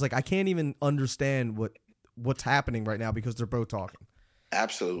on today. I was like, I can't even understand what's happening right now because they're both talking.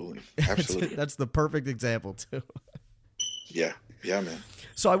 Absolutely. That's the perfect example too. Yeah, man.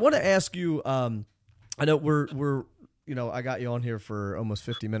 So I want to ask you. I know we're I got you on here for almost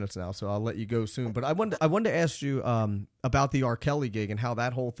 50 minutes now, so I'll let you go soon. But I wanted to ask you about the R. Kelly gig and how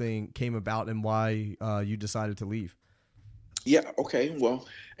that whole thing came about and why you decided to leave. Yeah. Okay. Well,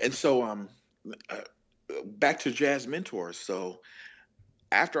 and so back to Jazz Mentors. So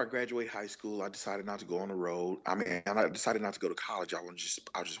after I graduated high school, I decided not to go on the road. I mean, I decided not to go to college. I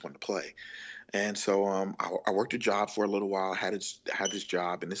just wanted to play. And so I worked a job for a little while. I had this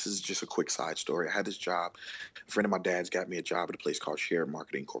job, and this is just a quick side story. I had this job. A friend of my dad's got me a job at a place called Shared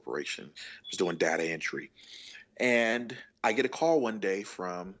Marketing Corporation. I was doing data entry. And I get a call one day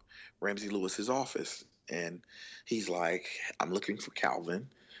from Ramsey Lewis's office, and he's like, I'm looking for Calvin.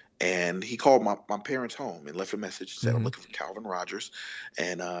 And he called my parents' home and left a message, said, I'm looking for Calvin Rogers,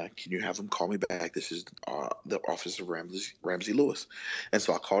 and can you have him call me back? This is the office of Ramsey Lewis. And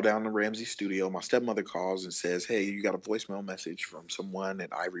so I call down to Ramsey studio. My stepmother calls and says, hey, you got a voicemail message from someone at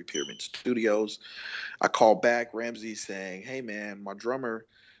Ivory Pyramid Studios. I call back, Ramsey saying, hey, man, my drummer,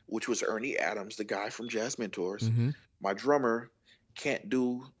 which was Ernie Adams, the guy from Jazz Mentors, my drummer can't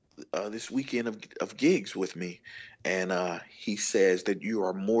do this weekend of gigs with me. And he says that you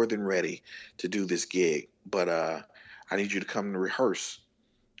are more than ready to do this gig, but I need you to come to rehearse.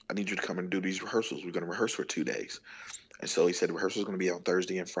 I need you to come and do these rehearsals. We're going to rehearse for 2 days. And so he said the rehearsal is going to be on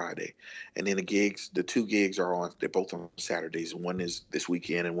Thursday and Friday. And then the 2 gigs they're both on Saturdays. One is this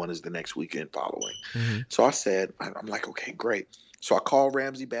weekend and one is the next weekend following. So I said, I'm like, okay, great. So I call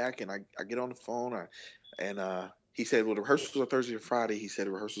Ramsey back and I get on the phone he said, well, the rehearsals are Thursday and Friday. He said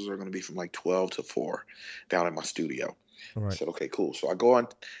the rehearsals are going to be from like 12 to 4 down at my studio. Right. I said, okay, cool. So I go and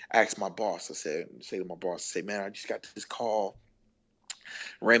ask my boss. Say to my boss, man, I just got this call.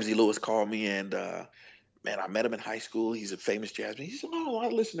 Ramsey Lewis called me, and man, I met him in high school. He's a famous jazz man. He said, no, I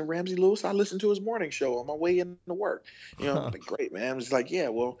listen to Ramsey Lewis. I listen to his morning show on my way into work. I'm like, great, man. I was like, yeah,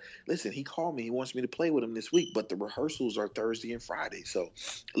 well, listen, he called me. He wants me to play with him this week, but the rehearsals are Thursday and Friday. So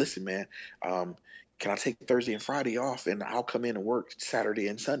listen, man, can I take Thursday and Friday off and I'll come in and work Saturday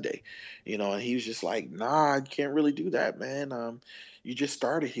and Sunday? And he was just like, nah, I can't really do that, man. You just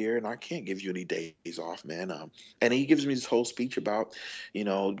started here and I can't give you any days off, man. And he gives me this whole speech about,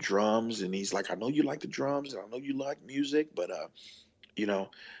 drums. And he's like, I know you like the drums and I know you like music, but,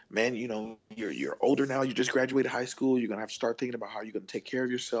 man, you're older now. You just graduated high school. You're going to have to start thinking about how you're going to take care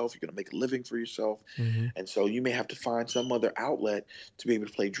of yourself. You're going to make a living for yourself. And so you may have to find some other outlet to be able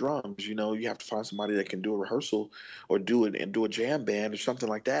to play drums. You have to find somebody that can do a rehearsal or do a jam band or something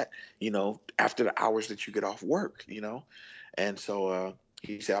like that, after the hours that you get off work, And so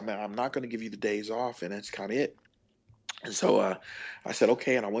he said, I'm not going to give you the days off. And that's kind of it. And so I said,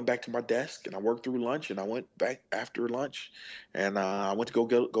 okay. And I went back to my desk and I worked through lunch and I went back after lunch and I went to go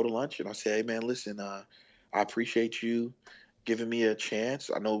to lunch and I said, hey, man, listen, I appreciate you giving me a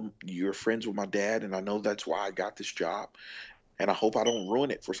chance. I know you're friends with my dad and I know that's why I got this job. And I hope I don't ruin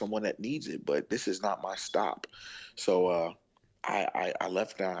it for someone that needs it. But this is not my stop. So I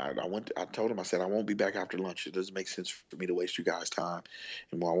left. I told him, I said, I won't be back after lunch. It doesn't make sense for me to waste you guys' time.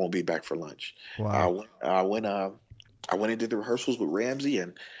 And I won't be back for lunch. Wow. I went and did the rehearsals with Ramsey,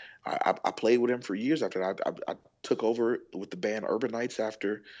 and I played with him for years after that. I took over with the band Urban Nights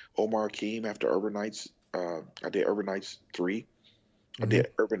after Omar Hakim, after Urban Nights. I did Urban Nights 3. I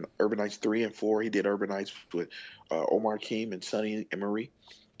did Urban Nights 3 and 4. He did Urban Nights with Omar Hakim and Sonny and Marie.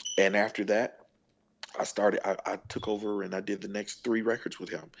 And after that, I took over and I did the next 3 records with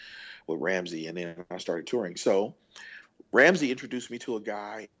him, with Ramsey, and then I started touring. So Ramsey introduced me to a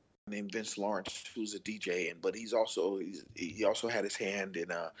guy named Vince Lawrence, who's a DJ, and but he also had his hand in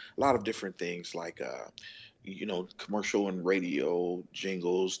a lot of different things, like commercial and radio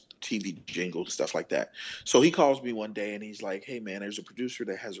jingles, TV jingles, stuff like that. So he calls me one day and he's like, "Hey man, there's a producer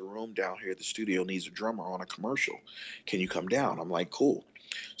that has a room down here at the studio, needs a drummer on a commercial. Can you come down?" I'm like, "Cool."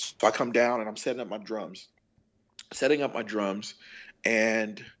 So I come down and I'm setting up my drums,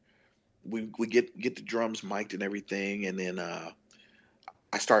 and we get the drums mic'd and everything, and then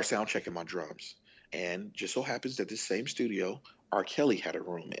I start sound checking my drums. And just so happens that this same studio, R. Kelly had a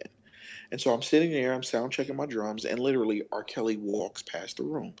room in. And so I'm sitting there, I'm sound checking my drums, and literally R. Kelly walks past the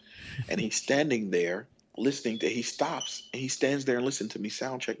room. And he's standing there he stops and he stands there and listens to me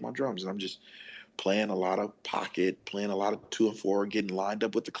sound check my drums. And I'm just playing a lot of pocket, playing a lot of 2 and 4, getting lined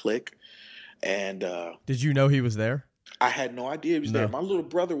up with the click. And did you know he was there? I had no idea he was No. there. My little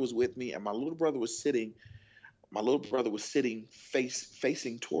brother was with me, and my little brother was sitting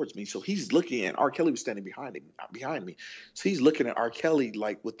facing towards me. So he's looking, and R. Kelly was standing behind me. So he's looking at R. Kelly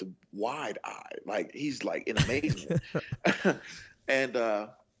like with the wide eye, like he's like in amazement.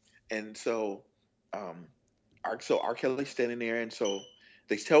 and so R. Kelly's standing there, and so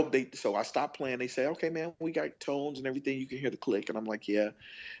so I stopped playing. They say, "Okay, man, we got tones and everything. You can hear the click." And I'm like, "Yeah."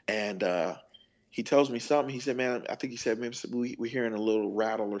 And he tells me something. He said, "Man, I think he said, man, we're hearing a little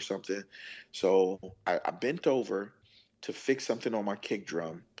rattle or something." So I bent over to fix something on my kick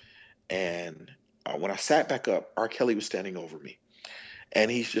drum. And when I sat back up, R. Kelly was standing over me. And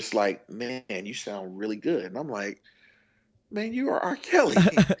he's just like, "Man, you sound really good." And I'm like, "Man, you are R. Kelly."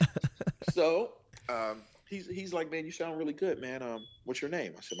 So he's like, "Man, you sound really good, man. What's your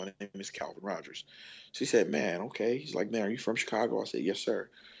name?" I said, "My name is Calvin Rogers." So he said, "Man, okay." He's like, "Man, are you from Chicago?" I said, "Yes, sir."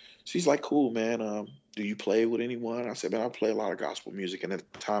 She's like, "Cool, man. Do you play with anyone?" I said, "Man, I play a lot of gospel music." And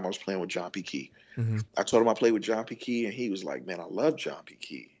at the time, I was playing with John P. Key. Mm-hmm. I told him I played with John P. Key, and he was like, "Man, I love John P.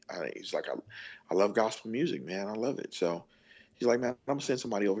 Key." He's like, I love gospel music, man. I love it." So he's like, "Man, I'm going to send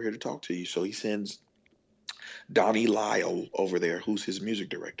somebody over here to talk to you." So he sends Donnie Lyle over there, who's his music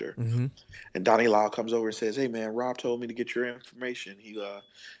director. Mm-hmm. And Donnie Lyle comes over and says, "Hey, man, Rob told me to get your information.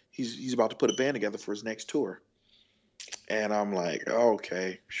 He's about to put a band together for his next tour." And I'm like, "Oh,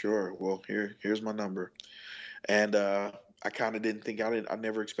 okay, sure. Well, here's my number." And I kind of didn't think I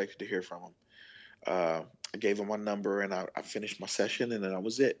never expected to hear from him. I gave him my number, and I finished my session, and then that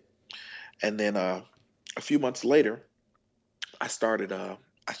was it. And then a few months later, I started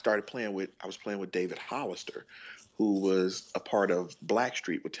playing with David Hollister, who was a part of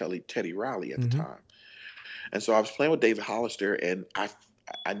Blackstreet with Teddy Riley at the time. And so I was playing with David Hollister, and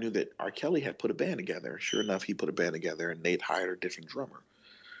I knew that R. Kelly had put a band together. Sure enough, he put a band together, and Nate hired a different drummer.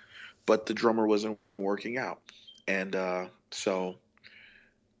 But the drummer wasn't working out. And so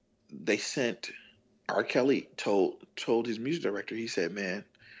they sent R. Kelly told his music director, he said, "Man,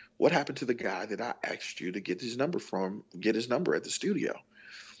 what happened to the guy that I asked you to get his number at the studio?"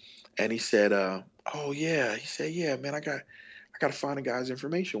 And he said, "Oh yeah." He said, "Yeah, man, I got to find the guy's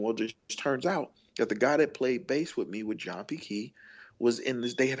information." Well, it just turns out that the guy that played bass with me with John P. Key was in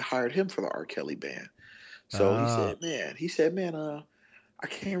this. They had hired him for the R. Kelly band. So he said, "Man, I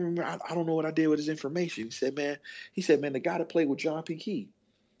can't remember. I don't know what I did with his information." He said, "Man, the guy that played with John P. Key."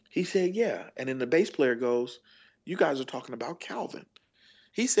 He said, "Yeah." And then the bass player goes, "You guys are talking about Calvin."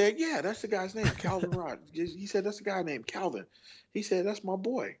 He said, "Yeah, that's the guy's name, Calvin Rod." He said, "That's the guy named Calvin." He said, "That's my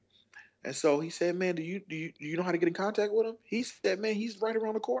boy." And so he said, "Man, do you know how to get in contact with him?" He said, "Man, he's right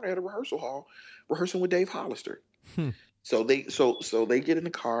around the corner at a rehearsal hall, rehearsing with Dave Hollister." So they get in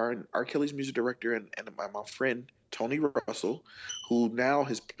the car, and R. Kelly's music director and my friend Tony Russell, who now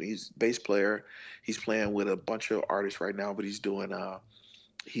he's bass player. He's playing with a bunch of artists right now, but he's doing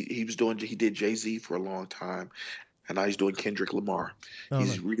he did Jay-Z for a long time, and now he's doing Kendrick Lamar.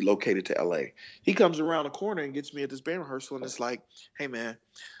 He's relocated to LA. He comes around the corner and gets me at this band rehearsal, and it's like, "Hey man,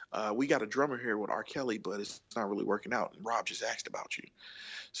 we got a drummer here with R. Kelly, but it's not really working out. And Rob just asked about you.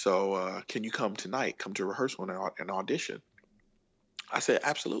 So can you come tonight? Come to rehearsal and audition." I said,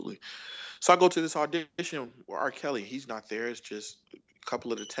 "Absolutely." So I go to this audition with R. Kelly. He's not there. It's just a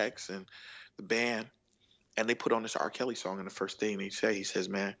couple of the techs and the band. And they put on this R. Kelly song, and the first thing he says,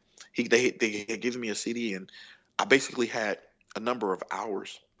 "Man," they had given me a CD, and I basically had a number of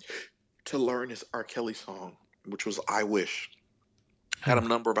hours to learn this R. Kelly song, which was "I Wish." Had a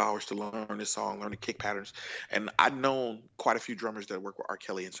number of hours to learn this song, learn the kick patterns. And I'd known quite a few drummers that work with R.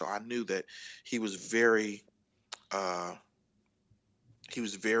 Kelly, and so I knew that he was very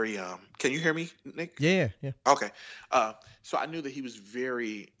can you hear me, Nick? Yeah. Okay. So I knew that he was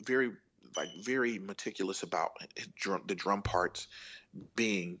very, very like very meticulous about the drum parts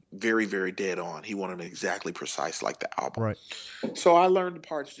being very, very dead on. He wanted it exactly precise like the album. Right. So I learned the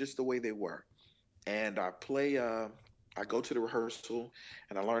parts just the way they were. And I go to the rehearsal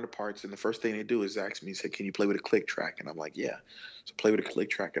and I learn the parts. And the first thing they do is ask me, say, can you play with a click track? And I'm like, yeah. So play with a click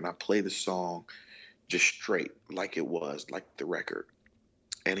track. And I play the song just straight like it was, like the record.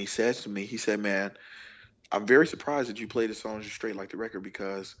 And he says to me, he said, man, I'm very surprised that you played the song just straight like the record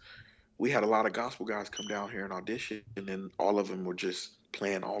because we had a lot of gospel guys come down here and audition, and then all of them were just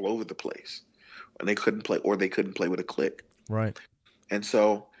playing all over the place, and they couldn't play, or they couldn't play with a click. Right. And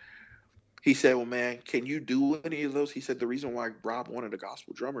so he said, "Well, man, can you do any of those?" He said, "The reason why Rob wanted a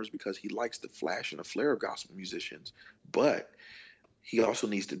gospel drummer is because he likes the flash and the flair of gospel musicians, but he also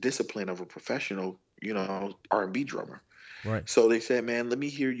needs the discipline of a professional, R&B drummer." Right. So they said, "Man, let me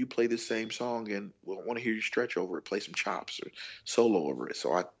hear you play this same song, and we'll want to hear you stretch over it, play some chops or solo over it."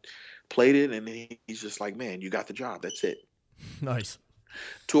 So I played it, and he's just like, "Man, you got the job. That's it." Nice.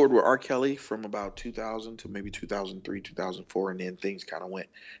 Toured with R. Kelly from about 2000 to maybe 2003, 2004, and then things kind of went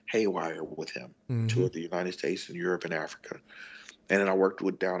haywire with him. Mm-hmm. Toured the United States and Europe and Africa. And then I worked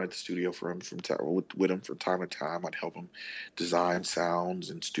down at the studio for him with him from time to time. I'd help him design sounds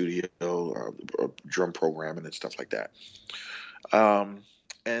and studio drum programming and stuff like that.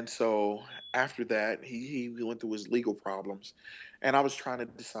 And so after that, he went through his legal problems, and I was trying to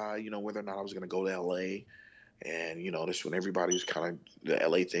decide, whether or not I was going to go to L.A. And this when everybody was the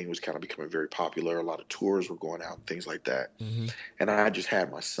LA thing was kind of becoming very popular. A lot of tours were going out and things like that. Mm-hmm. And I just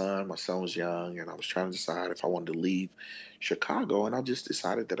had my son. My son was young, and I was trying to decide if I wanted to leave Chicago. And I just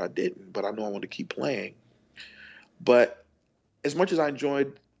decided that I didn't. But I knew I wanted to keep playing. But as much as I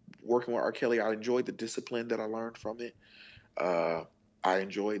enjoyed working with R. Kelly, I enjoyed the discipline that I learned from it. I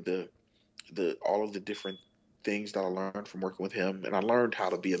enjoyed the all of the different things that I learned from working with him, and I learned how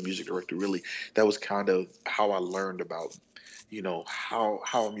to be a music director. Really, that was kind of how I learned about, how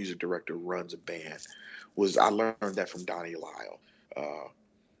a music director runs a band. Was I learned that from Donnie Lyle,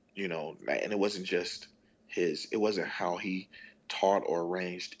 and it wasn't just it wasn't how he taught or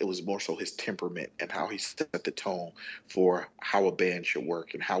arranged. It was more so his temperament and how he set the tone for how a band should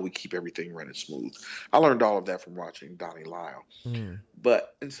work and how we keep everything running smooth. I learned all of that from watching Donnie Lyle.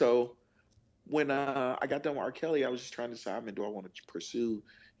 And so when I got done with R. Kelly, I was just trying to decide, do I want to pursue,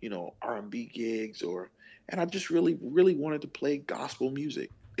 R&B gigs and I just really, really wanted to play gospel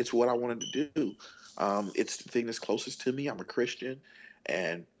music. It's what I wanted to do. It's the thing that's closest to me. I'm a Christian,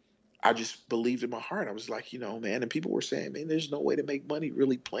 and I just believed in my heart. I was like, man, and people were saying, man, there's no way to make money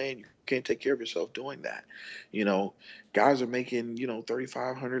really playing. You can't take care of yourself doing that. Guys are making,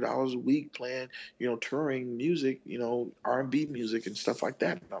 $3,500 a week playing, touring music, R&B music and stuff like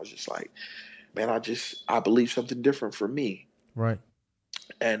that. And I was just like, man, I believe something different for me. Right.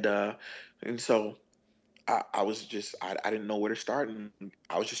 And so I was just, I didn't know where to start. And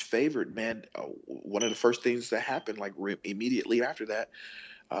I was just favored, man. One of the first things that happened, like immediately after that,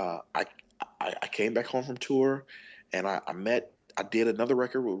 I came back home from tour, and I did another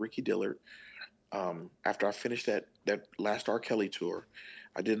record with Ricky Dillard. After I finished that last R. Kelly tour,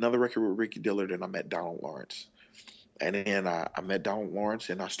 I did another record with Ricky Dillard, and I met Donald Lawrence. And then I met Donald Lawrence,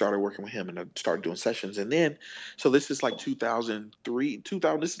 and I started working with him, and I started doing sessions. And then, so this is like 2003,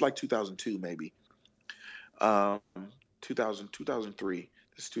 this is like 2002 maybe. 2003,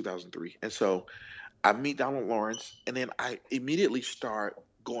 this is 2003. And so I meet Donald Lawrence, and then I immediately start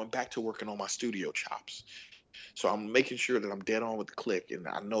going back to working on my studio chops. So I'm making sure that I'm dead on with the click, and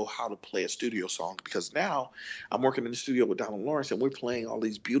I know how to play a studio song, because now I'm working in the studio with Donald Lawrence, and we're playing all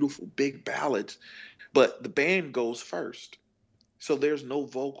these beautiful big ballads, but the band goes first. So there's no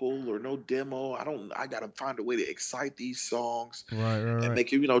vocal or no demo. I got to find a way to excite these songs. Right. And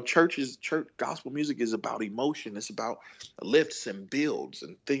make it, church gospel music is about emotion. It's about lifts and builds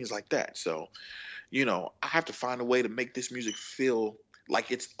and things like that. So, I have to find a way to make this music feel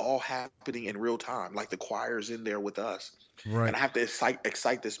like it's all happening in real time, like the choir's in there with us. Right. And I have to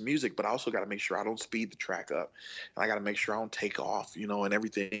excite this music, but I also got to make sure I don't speed the track up. And I got to make sure I don't take off, and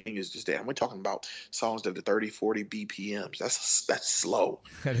everything is just there. And we're talking about songs that are 30, 40 BPMs. That's slow.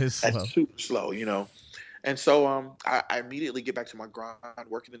 That is slow. That's super slow, And so I immediately get back to my grind,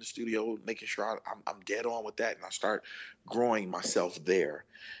 working in the studio, making sure I'm dead on with that. And I start growing myself there.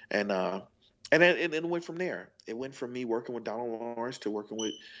 And then it went from there. It went from me working with Donald Lawrence to working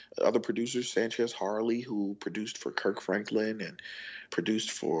with other producers, Sanchez Harley, who produced for Kirk Franklin and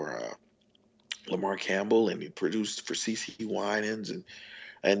produced for Lamar Campbell, and he produced for CeCe Winans, and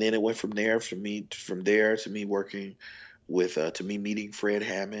then it went from there to me working with to me meeting Fred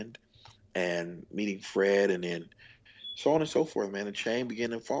Hammond and meeting Fred, and then so on and so forth, man. The chain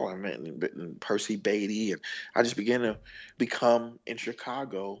began to fall. I met and Percy Beatty, and I just began to become in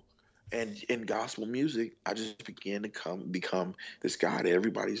Chicago and in gospel music. I just began to become this guy that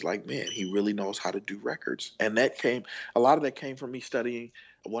everybody's like, man, he really knows how to do records. And a lot of that came from me studying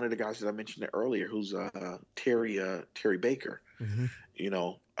one of the guys that I mentioned earlier, who's Terry Baker. Mm-hmm.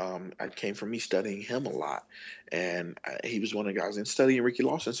 I came from me studying him a lot, and he was one of the guys, and studying Ricky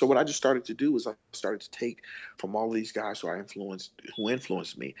Lawson. So what I just started to do was I started to take from all of these guys who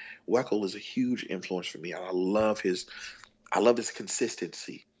influenced me. Weckl is a huge influence for me, and I love his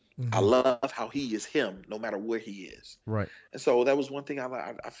consistency. Mm-hmm. I love how he is him, no matter where he is. Right. And so that was one thing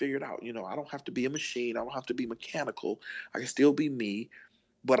I figured out. I don't have to be a machine. I don't have to be mechanical. I can still be me.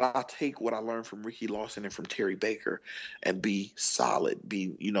 But I'll take what I learned from Ricky Lawson and from Terry Baker and be solid,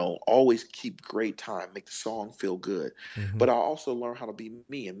 always keep great time, make the song feel good. Mm-hmm. But I also learned how to be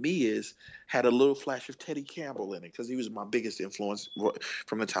me. And me had a little flash of Teddy Campbell in it, because he was my biggest influence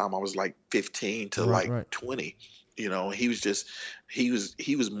from the time I was like 15 to 20. He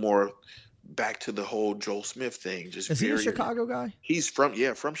was more back to the whole Joel Smith thing. Is he a Chicago guy? He's from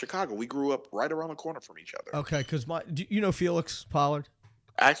Chicago. We grew up right around the corner from each other. Okay, because do you know Felix Pollard?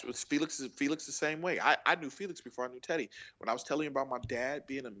 Actually, Felix the same way. I knew Felix before I knew Teddy. When I was telling you about my dad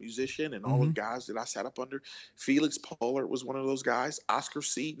being a musician and all the guys that I sat up under, Felix Pollard was one of those guys. Oscar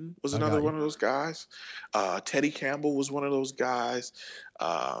Seaton was another one of those guys. Teddy Campbell was one of those guys.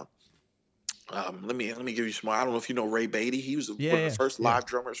 Let me give you some more. I don't know if you know Ray Beatty. He was one of the first live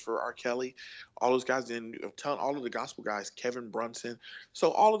drummers for R. Kelly. All those guys, all of the gospel guys, Kevin Brunson.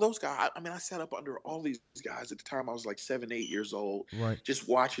 So all of those guys, I sat up under all these guys at the time. I was like 7, 8 years old, right? Just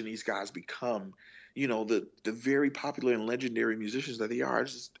watching these guys become, the very popular and legendary musicians that they are.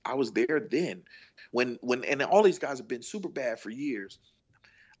 I was there then, when and all these guys have been super bad for years.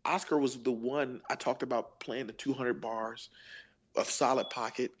 Oscar was the one I talked about playing the 200 bars of solid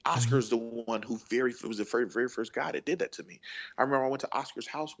pocket. Oscar's the one who was the very first guy that did that to me. I remember I went to Oscar's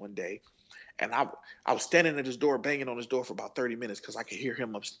house one day, and I was standing at his door, banging on his door for about 30 minutes, because I could hear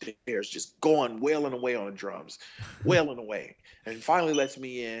him upstairs just wailing away on the drums, wailing away. And he finally lets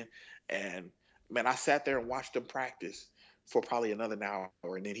me in, and man, I sat there and watched him practice for probably another hour,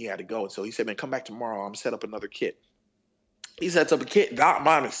 and then he had to go. And so he said, man, come back tomorrow. I'm set up another kit. He sets up a kit.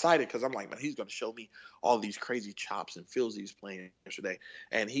 I'm excited, because I'm like, man, he's going to show me all these crazy chops and fills he was playing yesterday.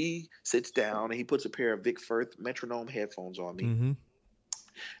 And he sits down and he puts a pair of Vic Firth metronome headphones on me. Mm-hmm.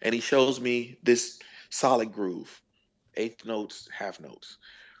 And he shows me this solid groove, eighth notes, half notes.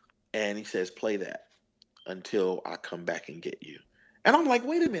 And he says, play that until I come back and get you. And I'm like,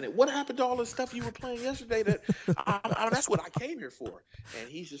 wait a minute, what happened to all the stuff you were playing yesterday? That's what I came here for. And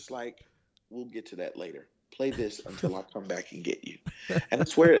he's just like, we'll get to that later. Play this until I come back and get you. And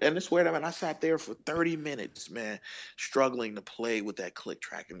it's where I sat there for 30 minutes, man, struggling to play with that click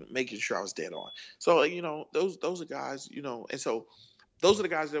track and making sure I was dead on. So, those are guys, and so those are the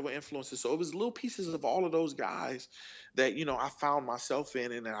guys that were influences. So it was little pieces of all of those guys that, I found myself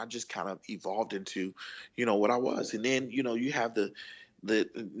in, and then I just kind of evolved into, what I was. And then, you have the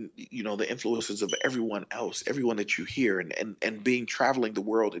influences of everyone else, everyone that you hear, and traveling the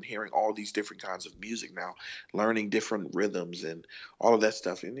world and hearing all these different kinds of music now, learning different rhythms and all of that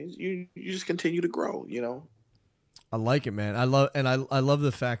stuff. And you just continue to grow, I like it, man. I love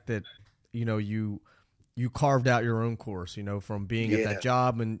the fact that, you carved out your own course, from being at that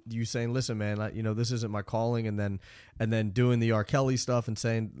job and you saying, listen, man, this isn't my calling. And then doing the R. Kelly stuff and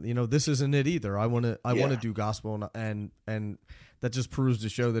saying, this isn't it either. I want to do gospel, and that just proves to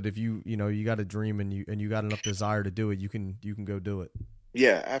show that if you got a dream and you got enough desire to do it, you can go do it.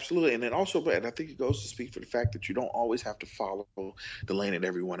 Yeah, absolutely. And then also, and I think it goes to speak for the fact that you don't always have to follow the lane that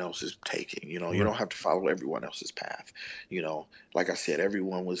everyone else is taking. You don't have to follow everyone else's path. Like I said,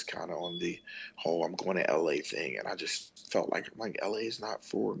 everyone was kind of on the whole I'm going to LA thing. And I just felt like LA is not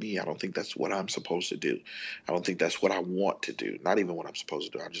for me. I don't think that's what I'm supposed to do. I don't think that's what I want to do. Not even what I'm supposed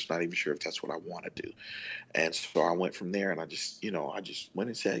to do. I'm just not even sure if that's what I want to do. And so I went from there, and I just went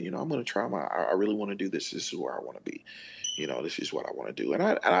and said, I'm going to try I really want to do this. This is where I want to be. This is what I want to do. And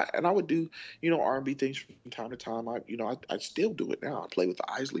I would do, R&B things from time to time. I still do it now. I play with the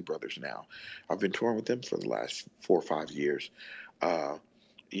Isley Brothers now. I've been touring with them for the last 4 or 5 years. And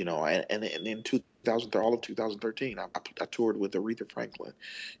in all of 2013, I toured with Aretha Franklin,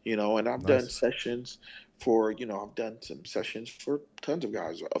 and I've done sessions for, I've done some sessions for tons of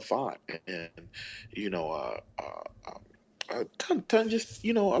guys, Avant, and, a ton, just,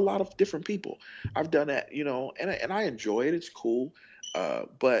 a lot of different people. I've done that, and I enjoy it. It's cool.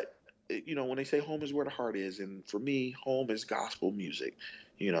 But when they say home is where the heart is, and for me, home is gospel music,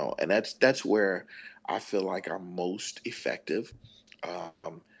 and that's where I feel like I'm most effective.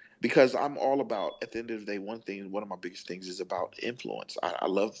 Um, because I'm all about, at the end of the day, one of my biggest things is about influence. I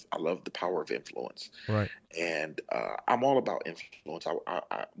love the power of influence, Right. and I'm all about influence.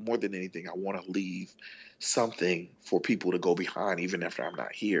 I more than anything, I want to leave something for people to go behind, even after I'm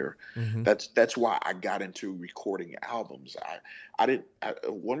not here. Mm-hmm. That's why I got into recording albums. I didn't.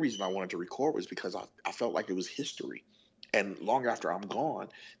 One reason I wanted to record was because I felt like it was history. And long after I'm gone,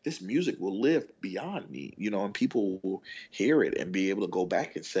 this music will live beyond me, and people will hear it and be able to go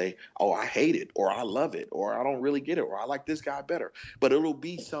back and say, "Oh, I hate it," or "I love it," or "I don't really get it," or "I like this guy better." But it'll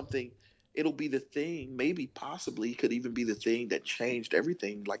be something. It'll be the thing, maybe possibly could even be the thing that changed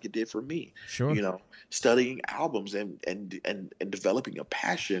everything, like it did for me. Sure. Studying albums and developing a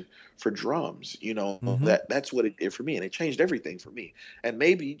passion for drums. Mm-hmm. That's what it did for me, and it changed everything for me. And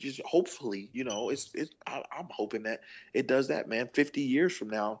maybe just hopefully, I'm hoping that it does that, man. 50 years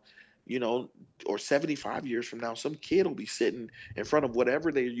from now, you know, or 75 years from now, some kid will be sitting in front of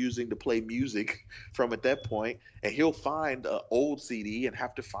whatever they're using to play music from at that point, and he'll find an old CD and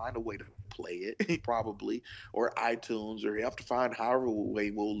have to find a way to play it, probably, or iTunes, or he'll have to find however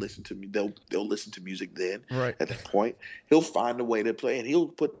way we'll listen to me. They'll listen to music then. Right. At that point, he'll find a way to play, and he'll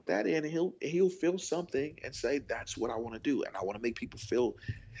put that in, and he'll feel something and say, "That's what I want to do, and I want to make people feel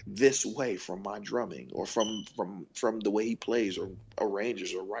this way from my drumming, or from the way he plays or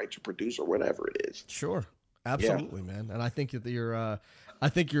arranges or writes or produces or whatever it is." Sure. Yeah. Absolutely, man. And I think that you're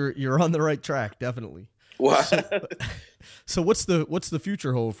on the right track, definitely. Well, So what's the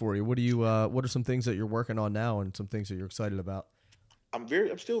future hold for you? What are some things that you're working on now and some things that you're excited about? I'm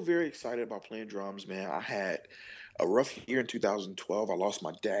still very excited about playing drums, man. I had a rough year in 2012. I lost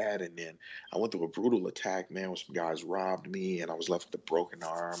my dad, and then I went through a brutal attack, man, where some guys robbed me, and I was left with a broken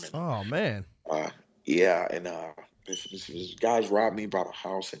arm. And Oh man. yeah, and these guys robbed me, bought a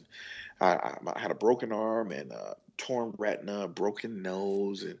house, and I had a broken arm and torn retina, broken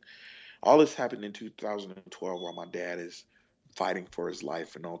nose, and all this happened in 2012 while my dad is fighting for his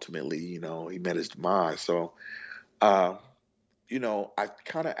life, and ultimately, he met his demise. So, uh, I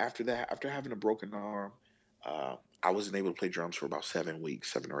kind of, after that, after having a broken arm, uh, I wasn't able to play drums for about 7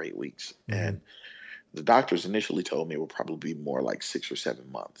 weeks, 7 or 8 weeks. Mm-hmm. And the doctors initially told me it would probably be more like 6 or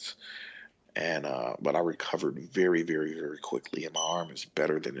 7 months. And, but I recovered very, very, very quickly, and my arm is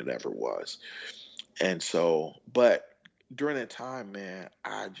better than it ever was. And so, but during that time, man,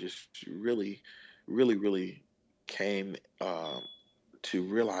 I just really, really, really came to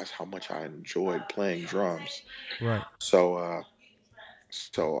realize how much I enjoyed playing drums. Right. So,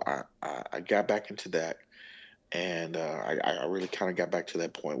 I got back into that, and I really kind of got back to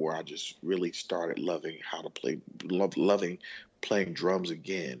that point where I just really started loving how to play, loving playing drums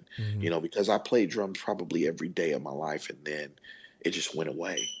again. Mm-hmm. Because I played drums probably every day of my life, and then it just went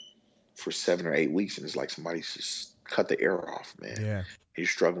away for 7 or 8 weeks, and it's like somebody's just cut the air off, man. Yeah. You're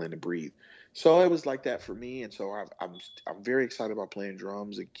struggling to breathe. So it was like that for me, and so I'm very excited about playing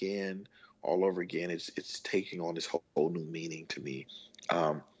drums again, all over again. It's taking on this whole new meaning to me.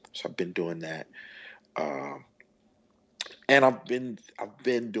 So I've been doing that, um, and I've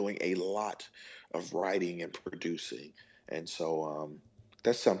been doing a lot of writing and producing, and so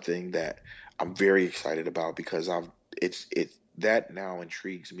that's something that I'm very excited about because it that now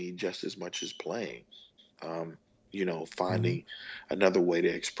intrigues me just as much as playing. Um, Mm-hmm. finding another way to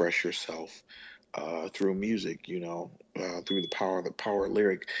express yourself through music, through the power of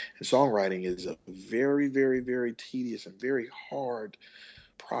lyric. And songwriting is a very, very, very tedious and very hard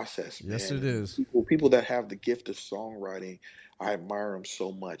process, Yes, man. it And is. people that have the gift of songwriting, I admire them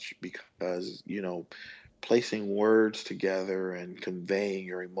so much because, placing words together and conveying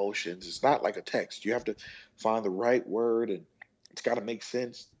your emotions, it's not like a text. You have to find the right word, and it's got to make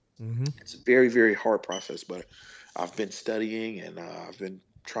sense. Mm-hmm. It's a very, very hard process, but I've been studying, and I've been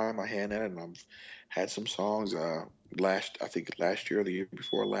trying my hand at it, and I've had some songs. I think last year or the year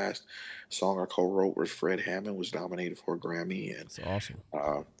before last, song I co-wrote with Fred Hammond was nominated for a Grammy, and It's awesome.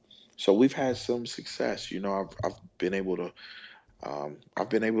 uh, so we've had some success. I've been able to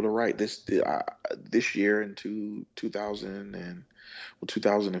write this year in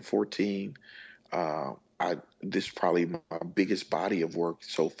 2014. I This is probably my biggest body of work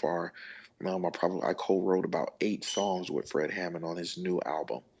so far. I co-wrote about 8 songs with Fred Hammond on his new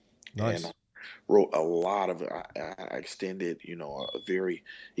album, and I Nice. wrote a lot of it. I extended, a very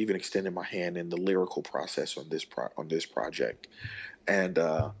even extended my hand in the lyrical process on this project, and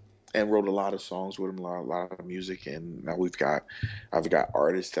wrote a lot of songs with him, a lot of music. And now I've got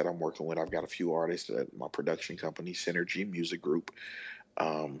artists that I'm working with. I've got a few artists at my production company, Synergy Music Group.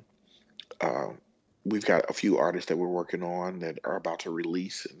 Um, uh, we've got a few artists that we're working on that are about to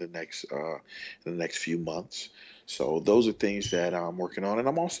release in the next few months. So those are things that I'm working on, and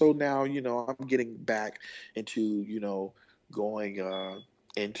I'm also now, I'm getting back into, going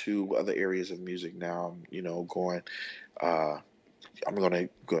into other areas of music now. Going. Uh, I'm gonna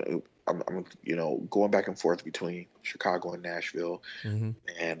go. I'm going back and forth between Chicago and Nashville, Mm-hmm.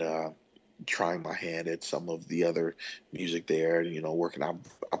 and trying my hand at some of the other music there. Working.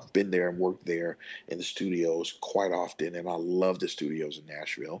 I've been there and worked there in the studios quite often, and I love the studios in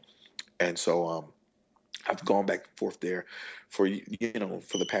Nashville. And so I've gone back and forth there for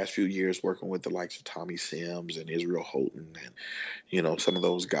the past few years, working with the likes of Tommy Sims and Israel Houghton, and some of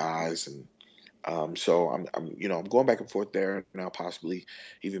those guys. And so I'm going back and forth there now, possibly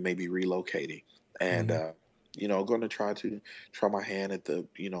even maybe relocating, and Mm-hmm. going to try my hand at the,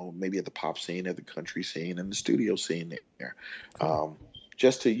 maybe at the pop scene, at the country scene, and the studio scene there, Cool.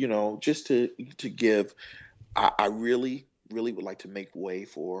 just to, just to give. I really, really would like to make way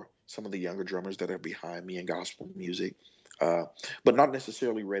for some of the younger drummers that are behind me in gospel music, uh, but not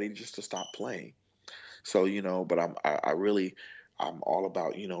necessarily ready just to stop playing. So, but I really, I'm all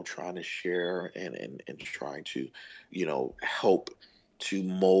about, trying to share and trying to, help to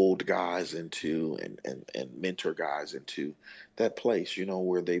mold guys into and mentor guys into that place,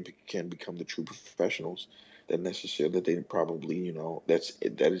 where they can become the true professionals that they probably, that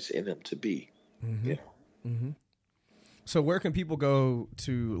it's in them to be, Mm-hmm. you know. Mm-hmm. So where can people go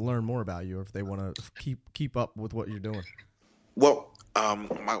to learn more about you, or if they want to keep up with what you're doing? Well,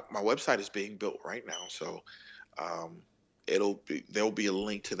 my website is being built right now, so Um, there'll be a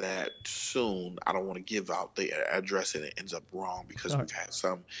link to that soon. I don't want to give out the address and it ends up wrong because All right. we've had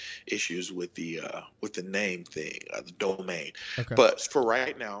some issues with the name thing, the domain. Okay. But for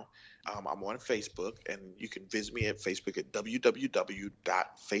right now, I'm on Facebook, and you can visit me at Facebook at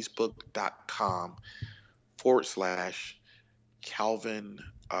www.facebook.com/. Calvin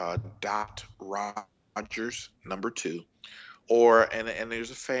dot Rogers number 2. And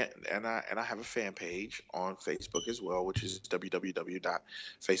there's a fan, and I have a fan page on Facebook as well, which is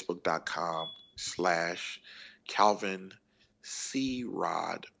www.facebook.com/Calvin C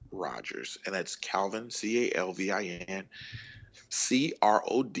Rod Rogers, and that's Calvin CalvinCrod,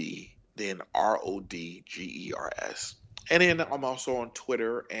 then RODGERS. And then I'm also on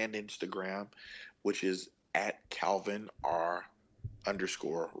Twitter and Instagram, which is at Calvin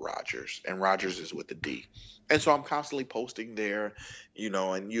R_Rogers, and Rogers is with the D. And so I'm constantly posting there,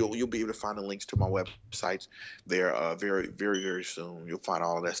 and you'll be able to find the links to my websites there very, very, very soon. You'll find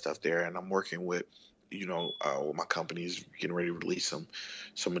all of that stuff there, and I'm working with, with my companies, getting ready to release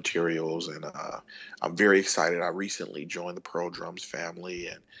some materials, and I'm very excited. I recently joined the Pearl Drums family,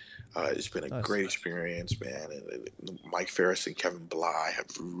 and it's been a Nice. great experience, man. And Mike Ferris and Kevin Bly have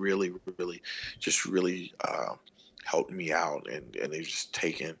really, really, just really helped me out, and they've just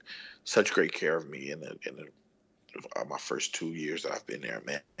taken such great care of me in my first 2 years that I've been there,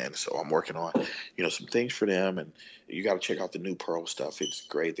 man. And so I'm working on, some things for them, and you got to check out the new Pearl stuff. It's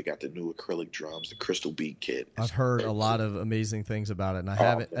great. They got the new acrylic drums, the Crystal Beat kit. I've heard a lot of amazing things about it, and I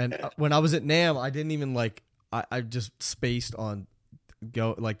haven't. And man. when I was at NAMM, I didn't even I just spaced on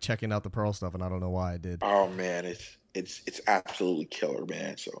checking out the Pearl stuff, and I don't know why I did. Oh man, it's absolutely killer,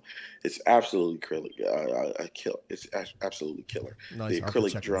 man. So it's absolutely acrylic, It's absolutely killer. Nice. The I'll have to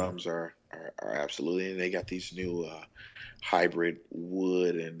acrylic check it out. drums are absolutely, and they got these new hybrid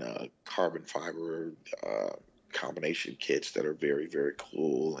wood and carbon fiber combination kits that are very, very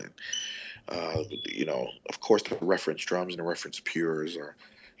cool. And of course, the reference drums and the reference pures are,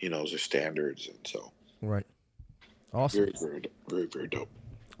 those are standards, and so Right. Awesome. very, very, very, very dope.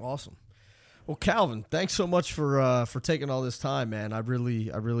 Awesome. Well, Calvin, thanks so much for taking all this time, man. I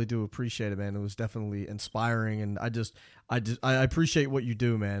really do appreciate it, man. It was definitely inspiring, and I appreciate what you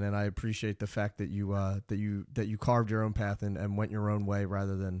do, man, and I appreciate the fact that you carved your own path and went your own way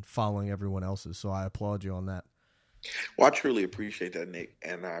rather than following everyone else's. So I applaud you on that. Well, I truly appreciate that, Nick,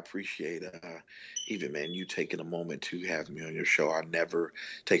 and I appreciate even, man, you taking a moment to have me on your show. I never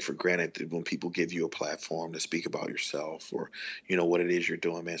take for granted that when people give you a platform to speak about yourself or what it is you're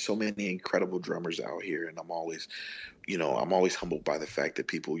doing, man. So many incredible drummers out here, and I'm always humbled by the fact that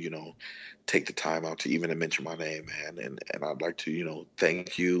people take the time out to even mention my name, man. And I'd like to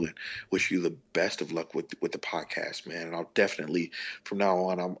thank you and wish you the best of luck with the podcast, man. And I'll definitely from now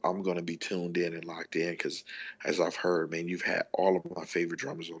on I'm going to be tuned in and locked in, because as I've heard, man, you've had all of my favorite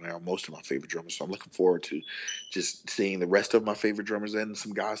drummers on there, most of my favorite drummers. So I'm looking forward to just seeing the rest of my favorite drummers and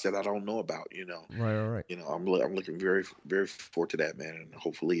some guys that I don't know about. Right. I'm looking very, very forward to that, man. And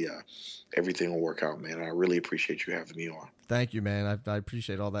hopefully everything will work out, man. And I really appreciate you having me on. Thank you, man. I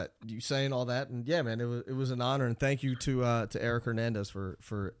appreciate all that. You saying all that. And yeah, man, it was an honor. And thank you to Eric Hernandez for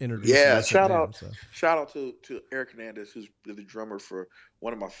introducing us. Shout out to Eric Hernandez, who's the drummer for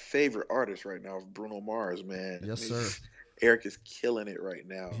one of my favorite artists right now, Bruno Mars, man. Yes, sir. Eric is killing it right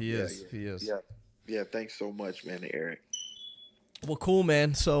now. He is. Yeah, thanks so much, man, to Eric. Well, cool,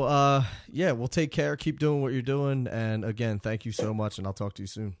 man. So, we'll take care. Keep doing what you're doing. And again, thank you so much. And I'll talk to you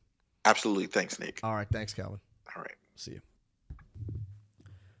soon. Absolutely. Thanks, Nick. All right. Thanks, Calvin. All right. See you.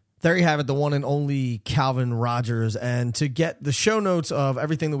 There you have it, the one and only Calvin Rogers. And to get the show notes of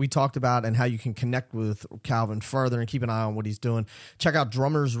everything that we talked about and how you can connect with Calvin further and keep an eye on what he's doing, check out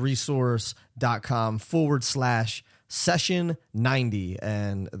drummersresource.com/session90.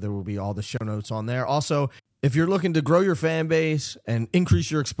 And there will be all the show notes on there. Also, if you're looking to grow your fan base and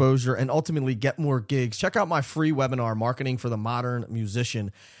increase your exposure and ultimately get more gigs, check out my free webinar, Marketing for the Modern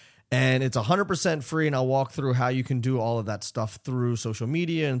Musician. And it's 100% free, and I'll walk through how you can do all of that stuff through social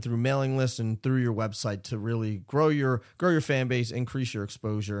media and through mailing lists and through your website to really grow your fan base, increase your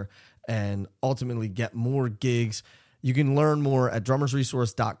exposure, and ultimately get more gigs. You can learn more at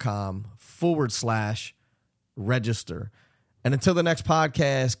drummersresource.com/register. And until the next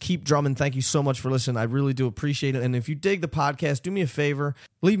podcast, keep drumming. Thank you so much for listening. I really do appreciate it. And if you dig the podcast, do me a favor,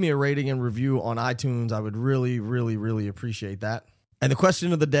 leave me a rating and review on iTunes. I would really, really, really appreciate that. And the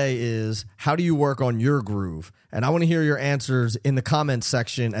question of the day is, how do you work on your groove? And I want to hear your answers in the comments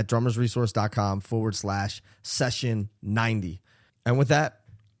section at drummersresource.com/session90. And with that,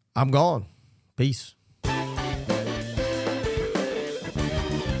 I'm gone. Peace.